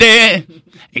comité,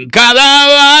 en cada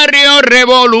barrio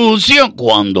revolución,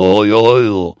 cuando yo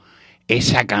oigo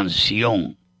esa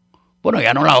canción, bueno,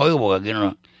 ya no la oigo porque aquí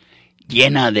no,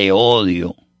 llena de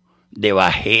odio, de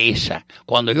bajeza.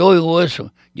 Cuando yo oigo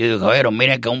eso, yo digo, cabrón,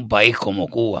 miren que un país como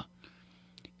Cuba,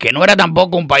 que no era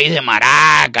tampoco un país de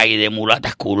maracas y de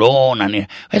mulatas culonas,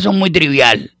 eso es muy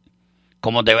trivial,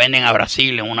 como te venden a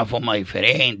Brasil en una forma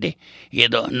diferente. Y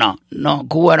esto, no,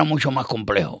 Cuba era mucho más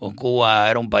complejo. Cuba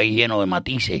era un país lleno de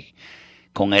matices,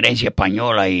 con herencia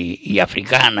española y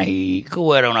africana, y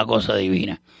Cuba era una cosa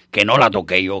divina, que no la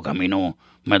toqué yo, que a mí no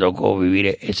me tocó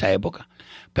vivir esa época.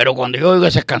 Pero cuando yo oigo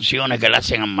esas canciones que la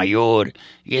hacen al mayor,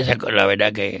 y esa, la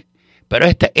verdad que... Pero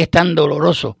es tan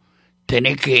doloroso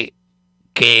tener que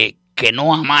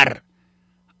no amar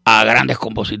a grandes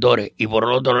compositores y por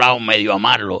el otro lado medio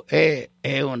amarlo.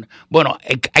 Bueno,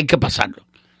 hay que pasarlo.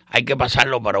 Hay que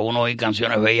pasarlo para uno oír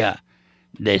canciones bellas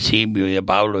de Silvio y de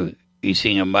Pablo y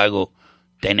sin embargo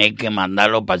tener que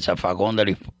mandarlo para el zafacón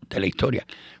de la historia,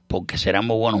 porque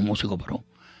seremos buenos músicos, pero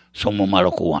somos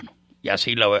malos cubanos. Y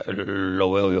así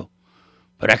lo veo yo.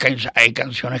 Pero es que hay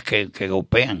canciones que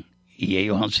golpean y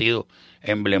ellos han sido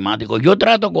emblemáticos. Yo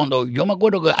me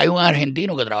acuerdo que hay un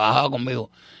argentino que trabajaba conmigo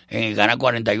en el Canal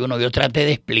 41, yo traté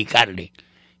de explicarle.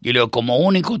 Yo le digo, como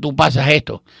único tú pasas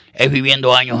esto, es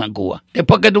viviendo años en Cuba.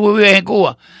 Después que tú vives en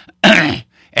Cuba,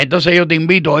 entonces yo te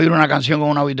invito a oír una canción con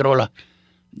una vitrola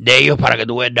de ellos para que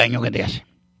tú veas el daño que te hace.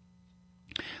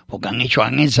 Porque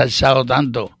han ensalzado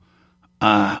tanto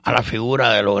a la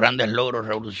figura de los grandes logros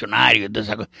revolucionarios,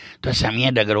 toda esa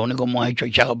mierda que lo único que hemos hecho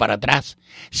es echado para atrás.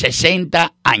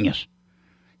 60 años.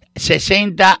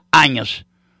 60 años.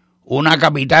 Una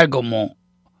capital como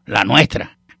la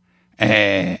nuestra,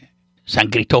 San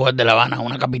Cristóbal de La Habana,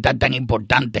 una capital tan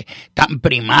importante, tan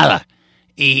primada,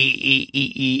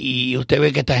 y usted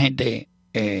ve que esta gente,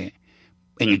 en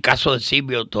el caso de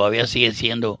Silvio, todavía sigue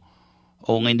siendo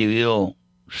un individuo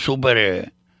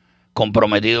súper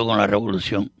comprometido con la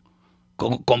revolución,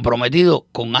 comprometido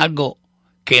con algo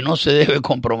que no se debe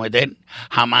comprometer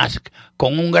jamás,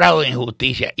 con un grado de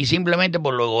injusticia, y simplemente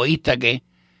por lo egoísta que es.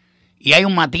 Y hay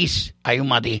un matiz.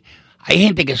 Hay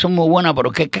gente que son muy buenas,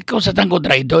 pero ¿qué cosas tan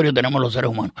contradictorias tenemos los seres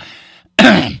humanos?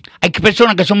 Hay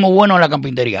personas que son muy buenos en la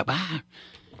carpintería.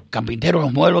 Carpinteros,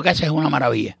 los muebles que hacen es una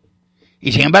maravilla.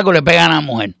 Y sin embargo le pegan a la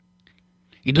mujer.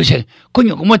 Y tú dices,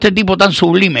 coño, ¿cómo este tipo tan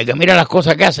sublime que mira las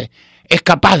cosas que hace es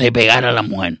capaz de pegar a la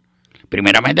mujer?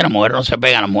 Primeramente la mujer no se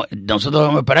pega, nosotros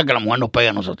debemos esperar que la mujer nos pegue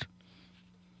a nosotros.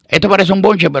 Esto parece un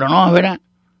bonche, pero no, es verdad.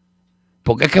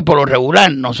 Porque es que por lo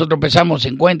regular nosotros pesamos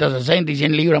 50, 60 y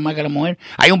 100 libras más que la mujer.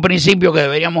 Hay un principio que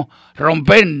deberíamos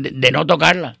romper de no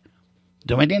tocarla.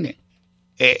 ¿Tú me entiendes?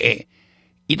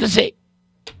 Entonces,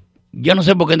 yo no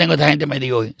sé por qué tengo a esta gente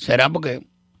metida hoy. ¿Será porque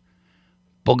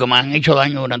me han hecho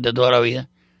daño durante toda la vida?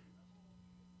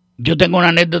 Yo tengo una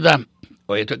anécdota.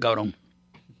 Oye, estoy cabrón.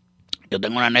 Yo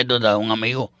tengo una anécdota de un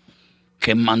amigo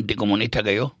que es más anticomunista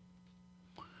que yo,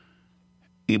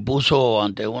 y puso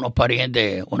ante unos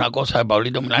parientes una cosa de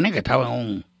Pablito Milanés que estaba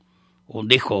en un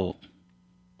disco,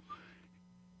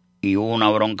 y hubo una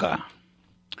bronca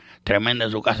tremenda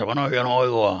en su casa. Bueno, yo no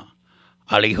oigo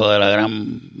al hijo de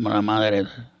la madre.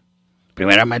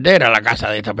 Primeramente era la casa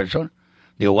de esta persona.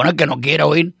 Digo, bueno, es que no quiera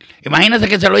oír. Imagínense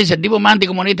que se lo dice el tipo más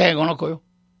anticomunista que conozco yo.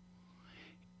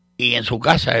 Y en su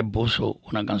casa él puso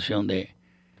una canción de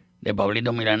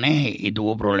Pablito Milanés y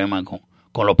tuvo problemas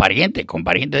con los parientes, con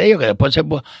parientes de ellos, que después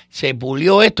se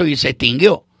pulió esto y se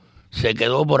extinguió. Se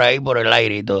quedó por ahí, por el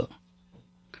aire y todo.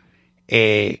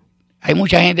 Hay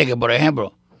mucha gente que, por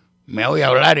ejemplo, me oye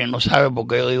hablar y no sabe por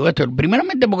qué yo digo esto.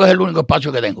 Primeramente porque es el único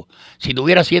espacio que tengo. Si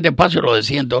tuviera 7 espacios, lo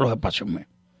decía en todos los espacios míos.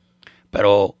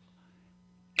 Pero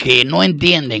que no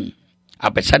entienden,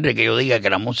 a pesar de que yo diga que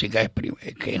la música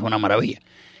que es una maravilla,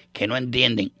 que no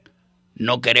entienden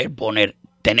no querer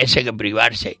tenerse que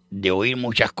privarse de oír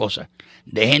muchas cosas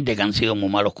de gente que han sido muy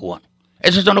malos cubanos.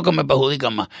 Esos son los que me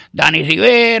perjudican más. Dani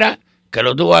Rivera, que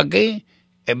lo tuvo aquí,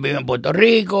 él vive en Puerto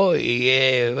Rico, y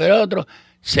el otro,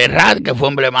 Serrat, que fue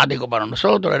emblemático para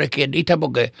nosotros, era izquierdista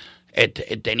porque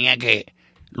tenía que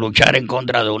luchar en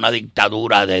contra de una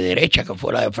dictadura de derecha que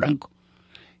fue la de Franco.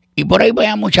 Y por ahí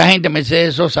vaya mucha gente,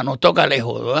 Mercedes Sosa, nos toca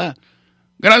lejos, ¿verdad?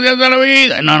 Gracias a la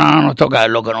vida. No, nos toca.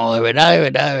 Lo que nos de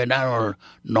verdad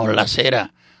nos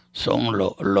lacera son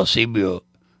los Silvio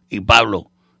y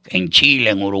Pablo en Chile,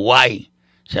 en Uruguay.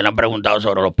 Se le han preguntado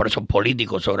sobre los presos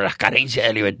políticos, sobre las carencias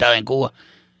de libertad en Cuba.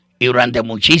 Y durante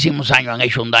muchísimos años han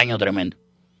hecho un daño tremendo.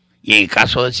 Y en el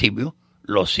caso de Silvio,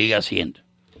 lo sigue haciendo.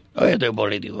 Hoy estoy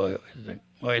político.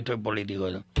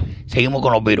 Seguimos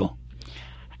con los virus.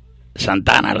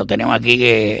 Santana, lo tenemos aquí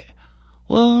que...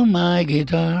 Oh, my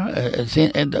guitar. El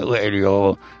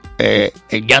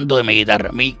llanto de mi guitarra.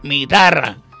 Mi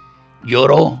guitarra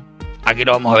lloró. Aquí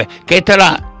lo vamos a ver. Que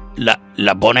esta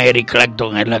la pone Eddy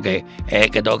Calderón, es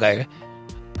el que toca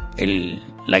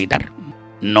la guitarra.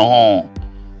 No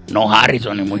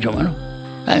Harrison, ni mucho menos.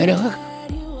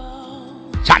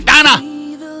 ¡Santana!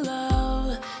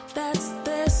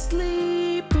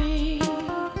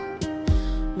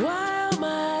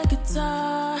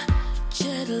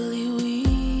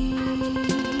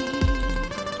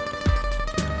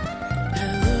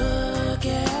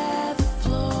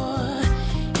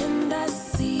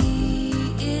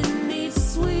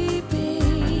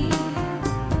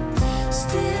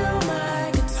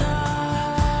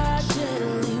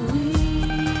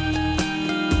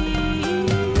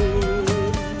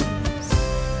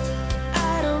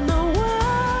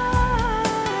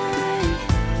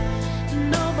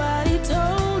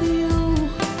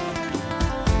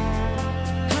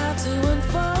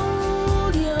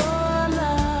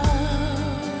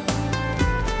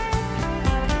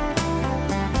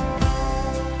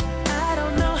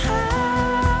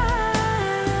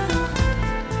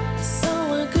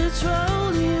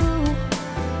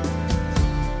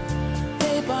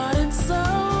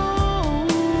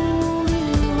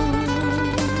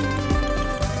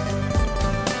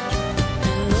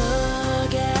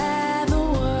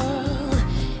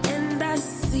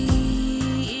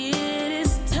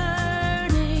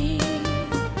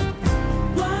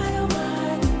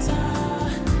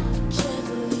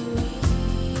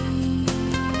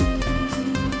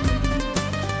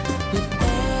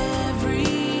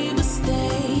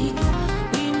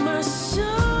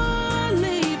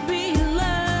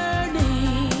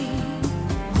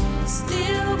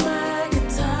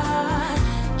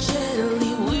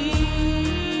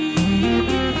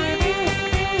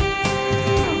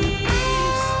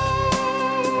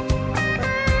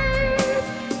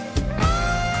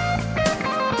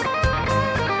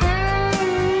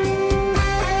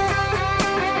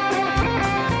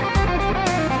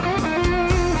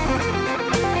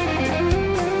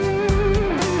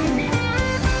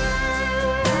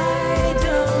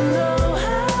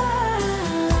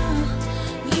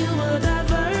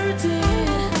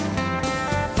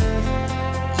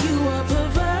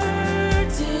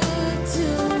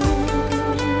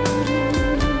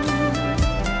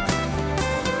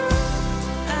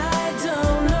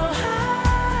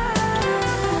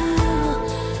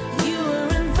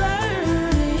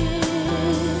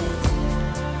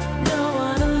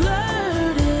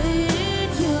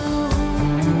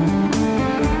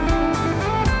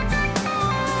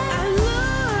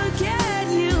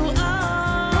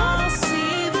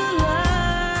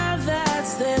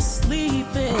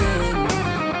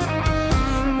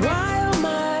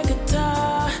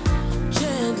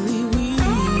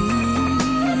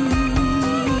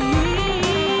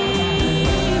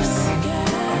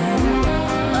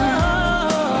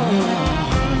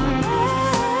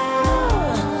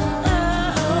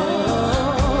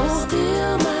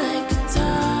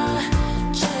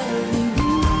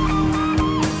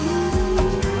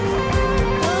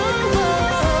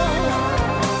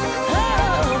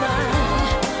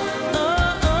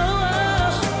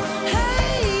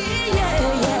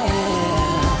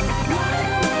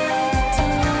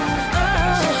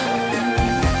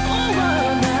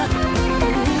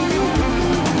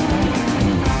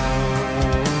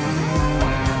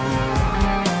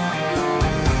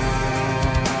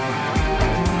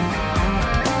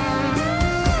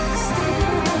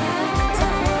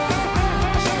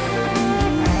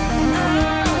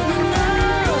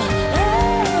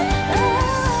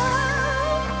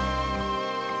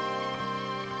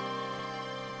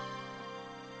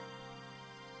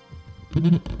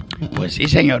 Pues sí,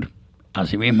 señor.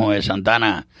 Así mismo de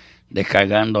Santana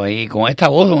descargando ahí con esta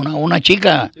voz, una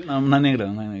chica. Una negra.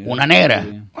 Una negra.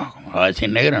 Sí. ¿Cómo va a decir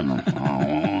negra? No.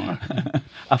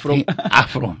 Afro. Sí,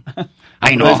 afro.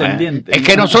 Ay, no. Afrodescendiente. Es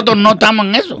que nosotros no estamos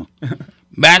en eso.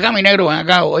 Ven acá, mi negro, ven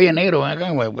acá. Oye, negro, ven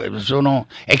acá. Eso no.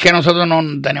 Es que nosotros no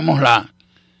tenemos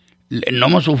no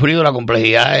hemos sufrido la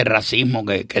complejidad del racismo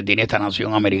que tiene esta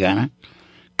nación americana,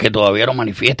 que todavía lo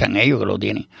manifiestan ellos, que lo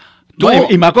tienen.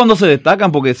 Y más cuando se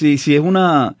destacan, porque si es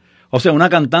una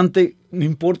cantante, no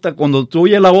importa, cuando tú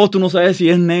oyes la voz, tú no sabes si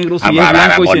es negro, si es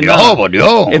blanco, por y si Dios, nada. por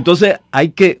Dios. Entonces hay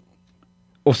que,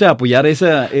 apoyar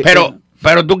esa...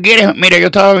 Pero tú quieres, mira, yo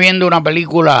estaba viendo una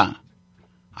película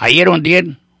ayer o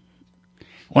antier,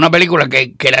 una película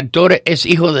que el actor es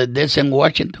hijo de Denzel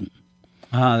Washington.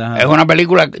 Ajá. Es una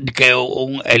película que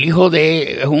el hijo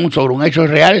sobre un hecho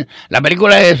real. La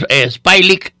película es Spy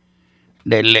Leak,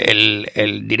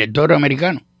 el director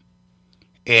americano.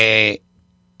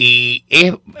 Y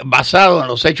es basado en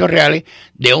los hechos reales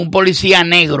de un policía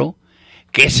negro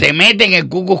que se mete en el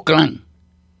Ku Klux Klan.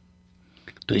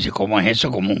 Tú dices, ¿cómo es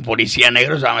eso? ¿Cómo un policía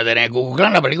negro se va a meter en el Ku Klux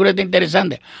Klan? La película está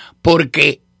interesante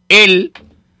porque él,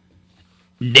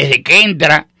 desde que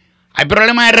entra, hay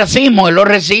problemas de racismo, él lo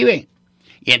recibe.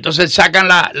 Y entonces sacan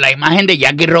la imagen de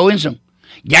Jackie Robinson.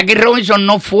 Jackie Robinson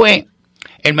no fue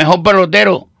el mejor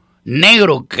pelotero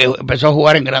negro que empezó a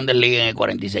jugar en Grandes Ligas en el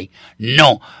 46.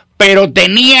 No, pero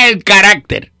tenía el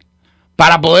carácter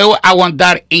para poder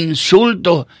aguantar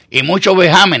insultos y muchos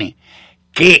vejámenes,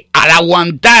 que al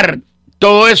aguantar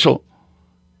todo eso,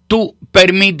 tú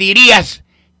permitirías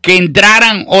que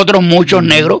entraran otros muchos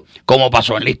negros, como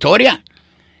pasó en la historia.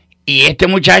 Y este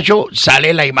muchacho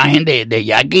sale la imagen de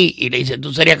Jackie y le dice,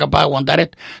 ¿tú serías capaz de aguantar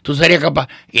esto? ¿Tú serías capaz?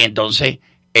 Y entonces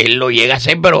él lo llega a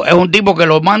hacer, pero es un tipo que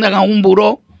lo mandan a un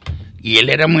buró y él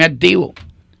era muy activo.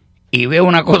 Y ve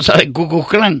una cosa del Ku Klux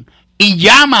Klan y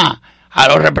llama a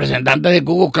los representantes del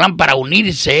Ku Klux Klan para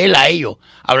unirse él a ellos,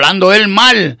 hablando él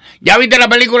mal. ¿Ya viste la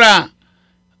película?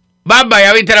 Barba,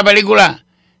 ¿ya viste la película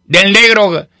del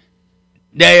negro?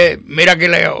 Mira que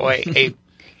le...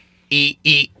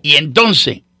 y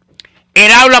entonces... Él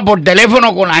habla por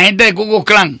teléfono con la gente de Ku Klux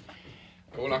Klan,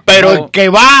 pero el que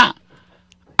va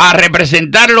a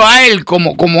representarlo a él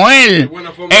como él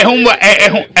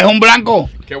es un blanco.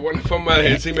 Qué buena forma de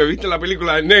decir, ¿me viste la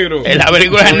película del negro? La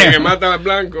película del negro. Que mata al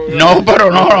blanco. No,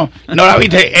 pero no la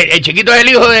viste. El chiquito es el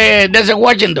hijo de Denzel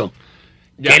Washington.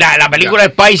 Ya, que la película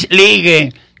Spice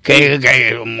League, que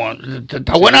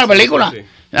está buena la película. Sí.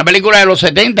 La película de los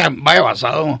 70, vaya,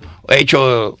 basado,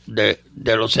 hecho de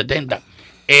los 70.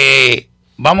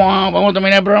 Vamos a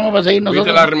terminar el programa para seguir nosotros.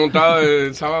 ¿Viste la remontada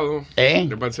del sábado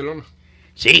de Barcelona?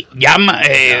 Sí, ya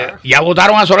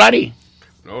votaron a Solari.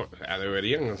 No, ya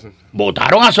deberían. No sé.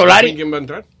 Votaron a Solari. ¿Quién va a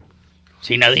entrar?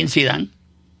 Zinedine Zidane.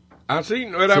 Ah, sí,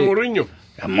 no era Mourinho.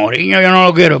 Mourinho yo no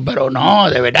lo quiero, pero no,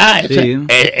 de verdad. Sí.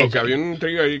 Porque había un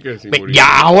trigo ahí que sí.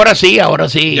 Ya, ahora sí.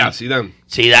 Ya, Zidane.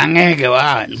 Zidane es el que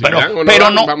va.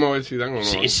 Pero no. Vamos a ver Zidane o no.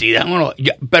 Sí, Zidane o no.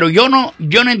 Pero yo no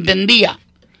entendía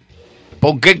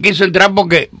por qué quiso entrar,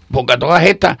 porque a todas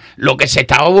estas lo que se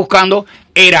estaba buscando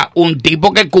era un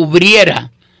tipo que cubriera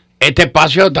este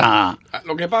espacio tan...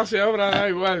 Lo que pase ahora da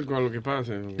igual con lo que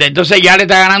pase. Entonces ya le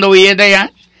está ganando billetes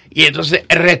ya, y entonces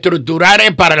reestructurar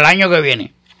es para el año que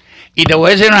viene. Y te voy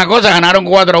a decir una cosa, ganaron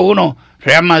 4-1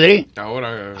 Real Madrid.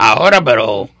 Ahora,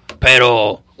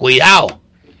 pero cuidado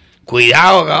que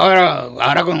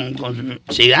ahora con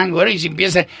Zidane, bueno,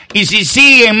 y si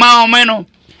siguen más o menos...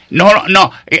 No,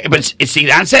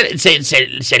 Zidane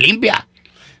se limpia.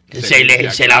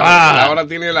 Se lava. Ahora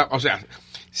tiene o sea,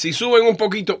 si suben un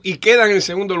poquito y quedan en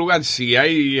segundo lugar, si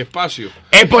hay espacio.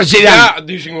 Es por Zidane.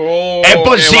 Dicen, es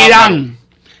por Zidane.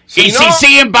 Si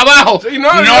siguen para abajo,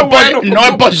 no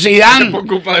es por Zidane,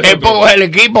 es por el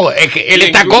equipo. Es que él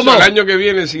está cómodo. El año que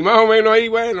viene, si más o menos ahí,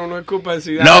 bueno, no es culpa de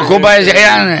Zidane. No es culpa de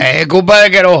Zidane, es culpa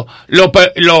de que los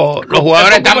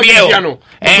jugadores están viejos.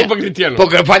 Es culpa de Cristiano.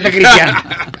 Porque falta Cristiano.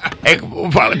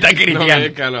 Falta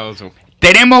Cristiano.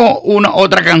 Tenemos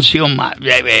otra canción más.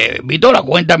 Víctor,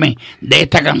 cuéntame de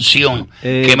esta canción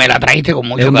que me la trajiste con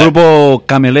mucho cariño. El grupo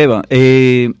Cameleva.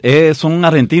 Son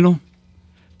argentinos.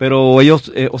 Pero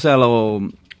ellos,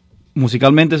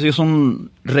 musicalmente ellos son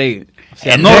reggae. O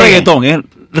sea, no reggaetón, es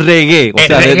reggae. O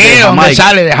sea, reggae de donde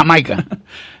sale de Jamaica.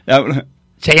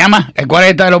 ¿Se llama? ¿Cuál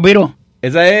es esta de los virus?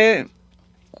 Esa es...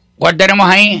 ¿Cuál tenemos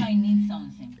ahí?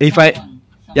 If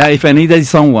I Needed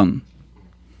Someone.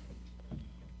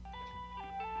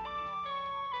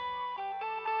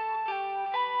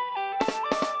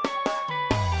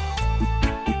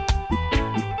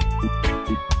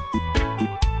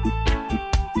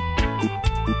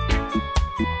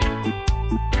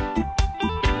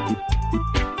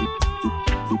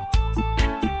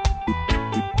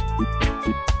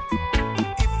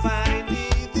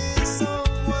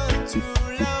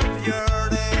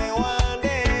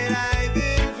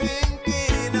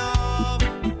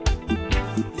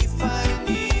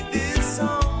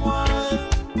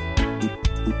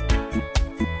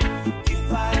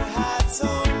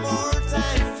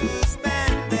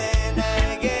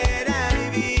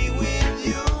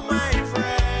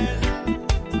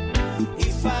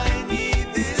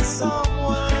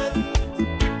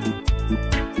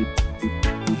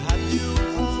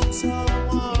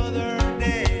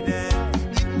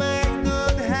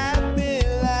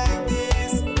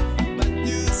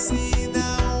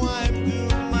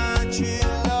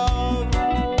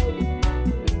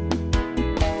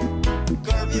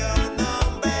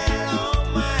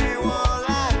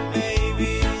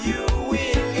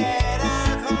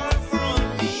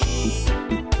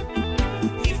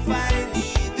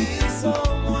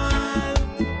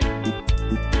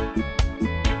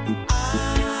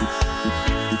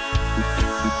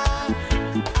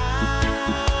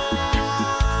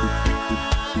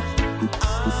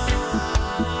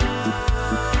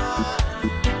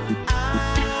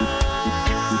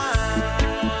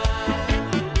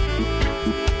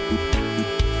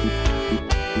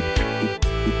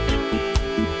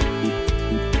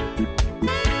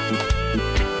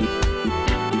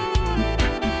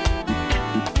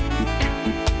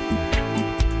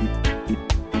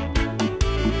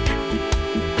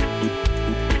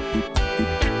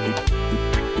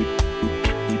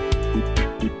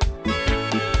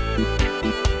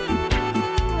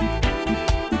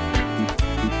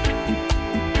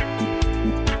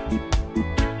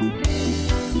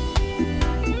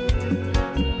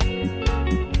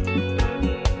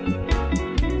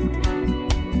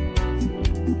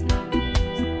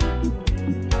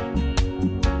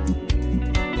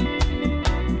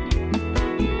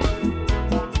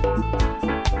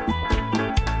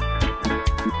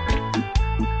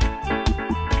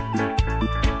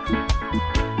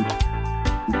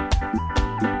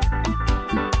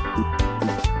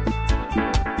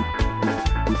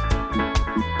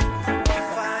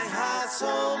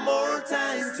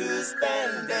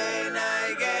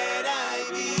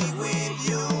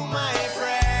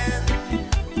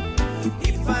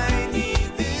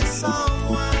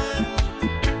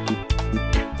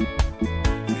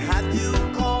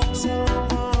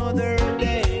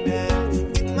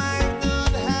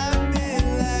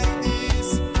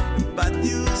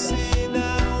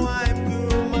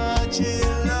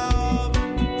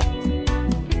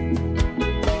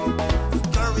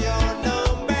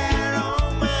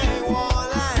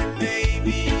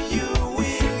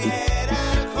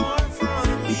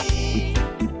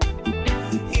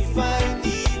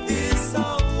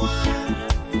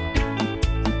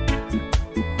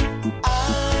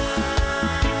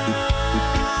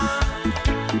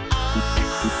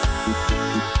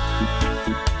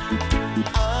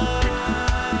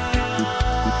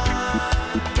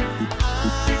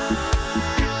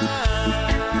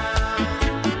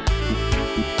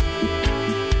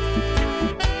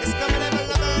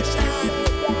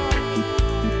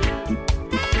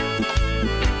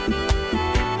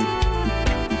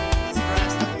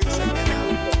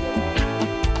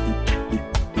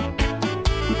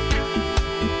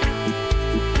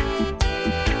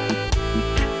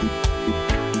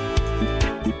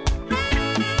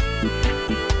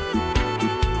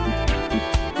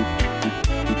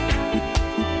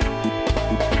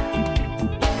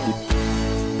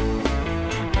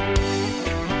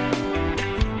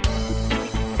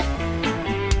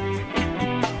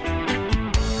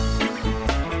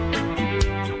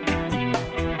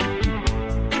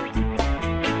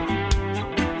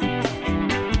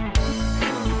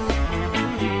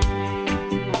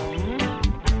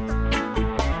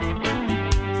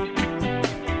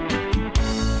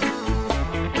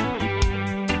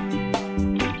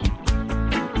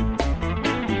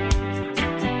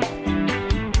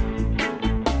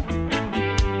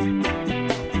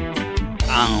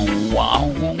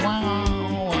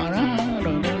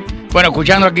 Bueno,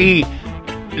 escuchando aquí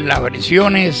las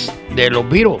versiones de los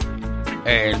Beatles,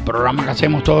 el programa que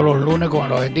hacemos todos los lunes con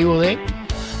el objetivo de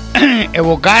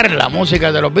evocar la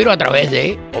música de los Beatles a través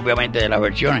de, obviamente, de las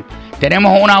versiones.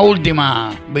 Tenemos una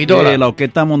última, Vitola. La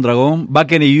orquesta Mondragón,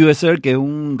 Back in the USR, que es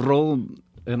un rock,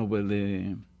 bueno, pues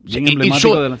de... bien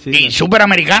emblemático de la ciudad. Y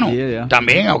superamericano,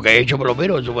 también, aunque hecho por los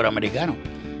Beatles, superamericano.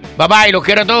 Bye bye, los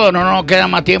quiero a todos, no nos queda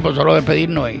más tiempo, solo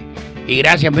despedirnos y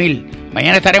gracias mil.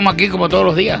 Mañana estaremos aquí como todos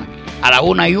los días, a la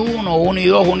 1 y 1, 1 y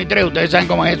 2, 1 y 3, ustedes saben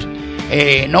cómo es eso.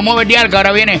 No mueve el dial, que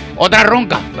ahora viene otra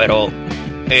ronca, pero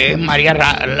es María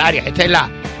Laria. Esta es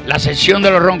la sección de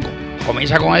los roncos.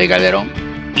 Comienza con Eddy Calderón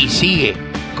y sigue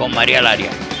con María Laria.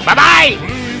 Bye bye.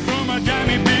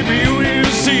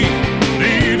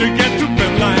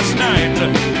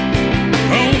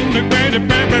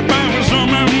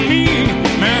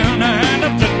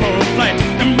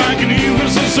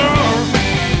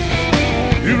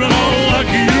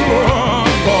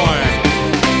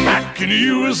 In the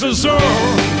USSR,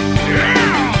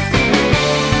 yeah.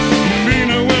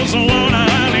 Mina was alone, I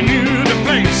hardly knew the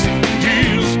place.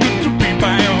 Feels good to be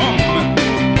by home.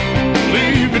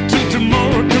 Leave it till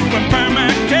tomorrow to unbind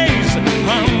my case.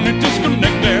 Honey,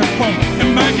 disconnect that phone.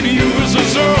 And back in the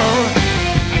USSR,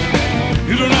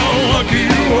 you don't know how lucky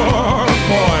you are,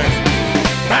 boy.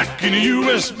 Back in the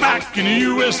USSR. U.S., back in the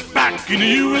U.S., back in the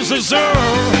USSR.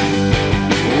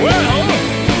 Well,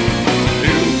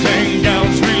 you thing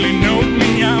gals really know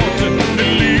me out,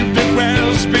 they leave the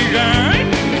West behind.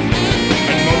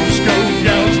 And Moscow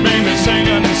gals made me sing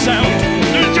and sound.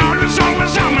 The Georgia song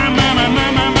was on my mind.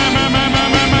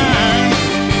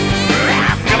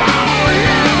 Come on,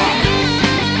 yeah.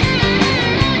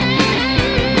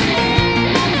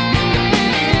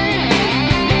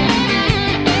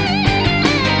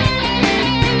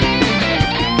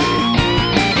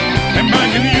 And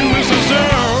back in the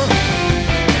USSR,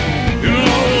 you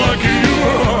know, like you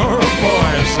are,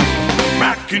 boys.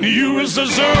 Back in the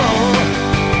USSR.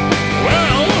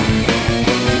 Well,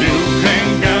 you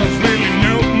think guys really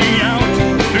know me out,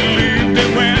 they leave the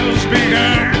West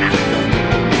behind.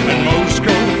 And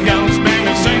Moscow gals make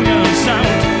me sing a sound.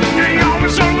 They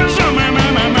always on me, so man.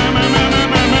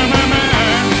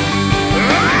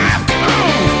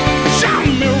 Shout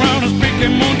me around and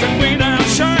speaking mountain way down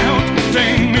shout.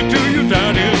 Take me to your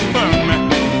daddy's farm.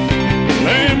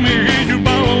 Let me hear you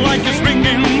bow like it's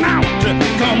ringing out.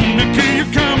 Come to kill you,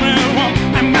 come and walk.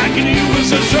 I'm back in the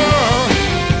USSR.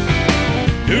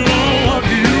 You know what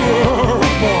you are,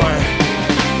 boy.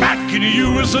 Back in the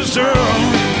USSR.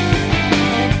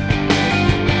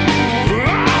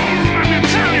 Let me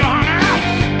tell you, honey.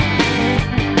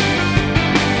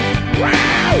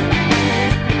 Wow.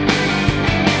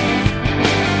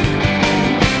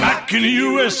 Back in the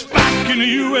US, back in the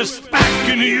US, back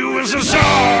in the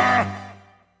USSR.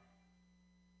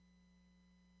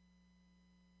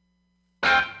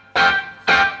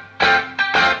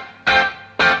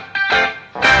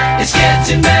 It's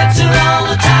getting better all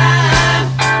the time.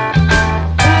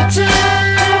 Better,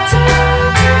 better,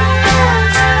 better.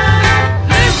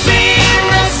 Lucy in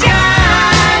the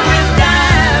sky with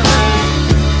diamonds.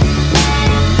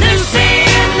 Lucy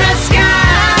in the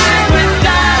sky with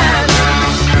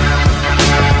diamonds.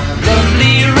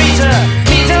 Lovely Rita,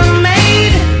 Peter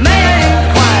maid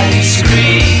quite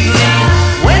discreetly.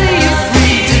 When are you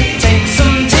free to take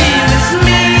some tea with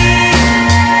me?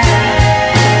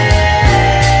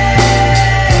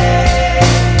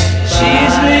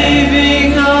 She's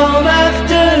leaving home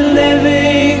after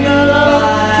living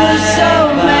alone for so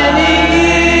many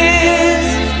years.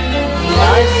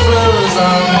 Life flows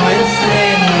on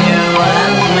within you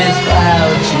and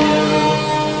without you.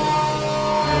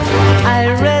 I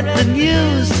read the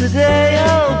news today,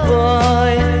 oh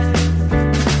boy.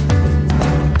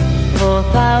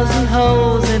 4,000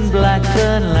 holes in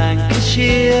Blackburn,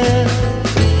 Lancashire.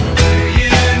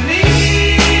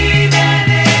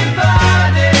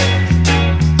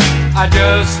 I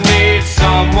just need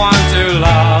someone to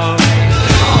love.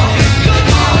 Good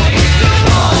morning,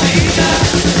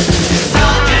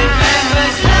 Sergeant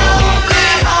Pepper's Lonely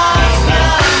Hearts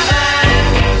Club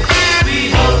Band.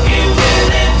 We hope you will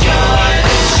enjoy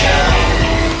the show.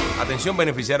 Atención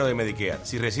beneficiarios de Medicare.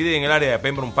 Si residen en el área de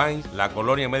Pembroke Pines, la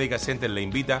Colonia Medical Center le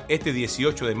invita este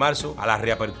 18 de marzo a la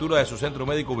reapertura de su centro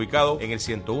médico ubicado en el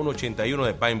 10181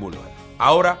 de Pine Boulevard.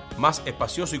 Ahora más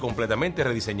espacioso y completamente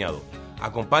rediseñado.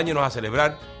 Acompáñenos a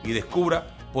celebrar y descubra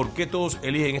por qué todos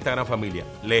eligen esta gran familia.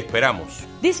 Le esperamos.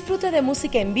 Disfrute de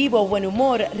música en vivo, buen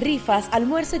humor, rifas,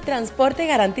 almuerzo y transporte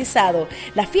garantizado.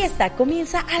 La fiesta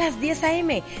comienza a las 10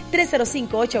 a.m.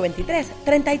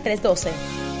 305-823-3312.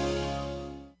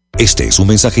 Este es un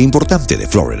mensaje importante de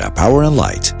Florida Power and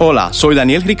Light. Hola, soy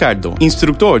Daniel Ricardo,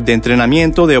 instructor de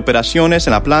entrenamiento de operaciones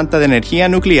en la planta de energía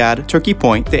nuclear Turkey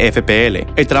Point de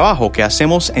FPL. El trabajo que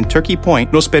hacemos en Turkey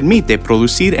Point nos permite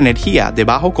producir energía de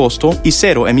bajo costo y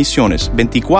cero emisiones 24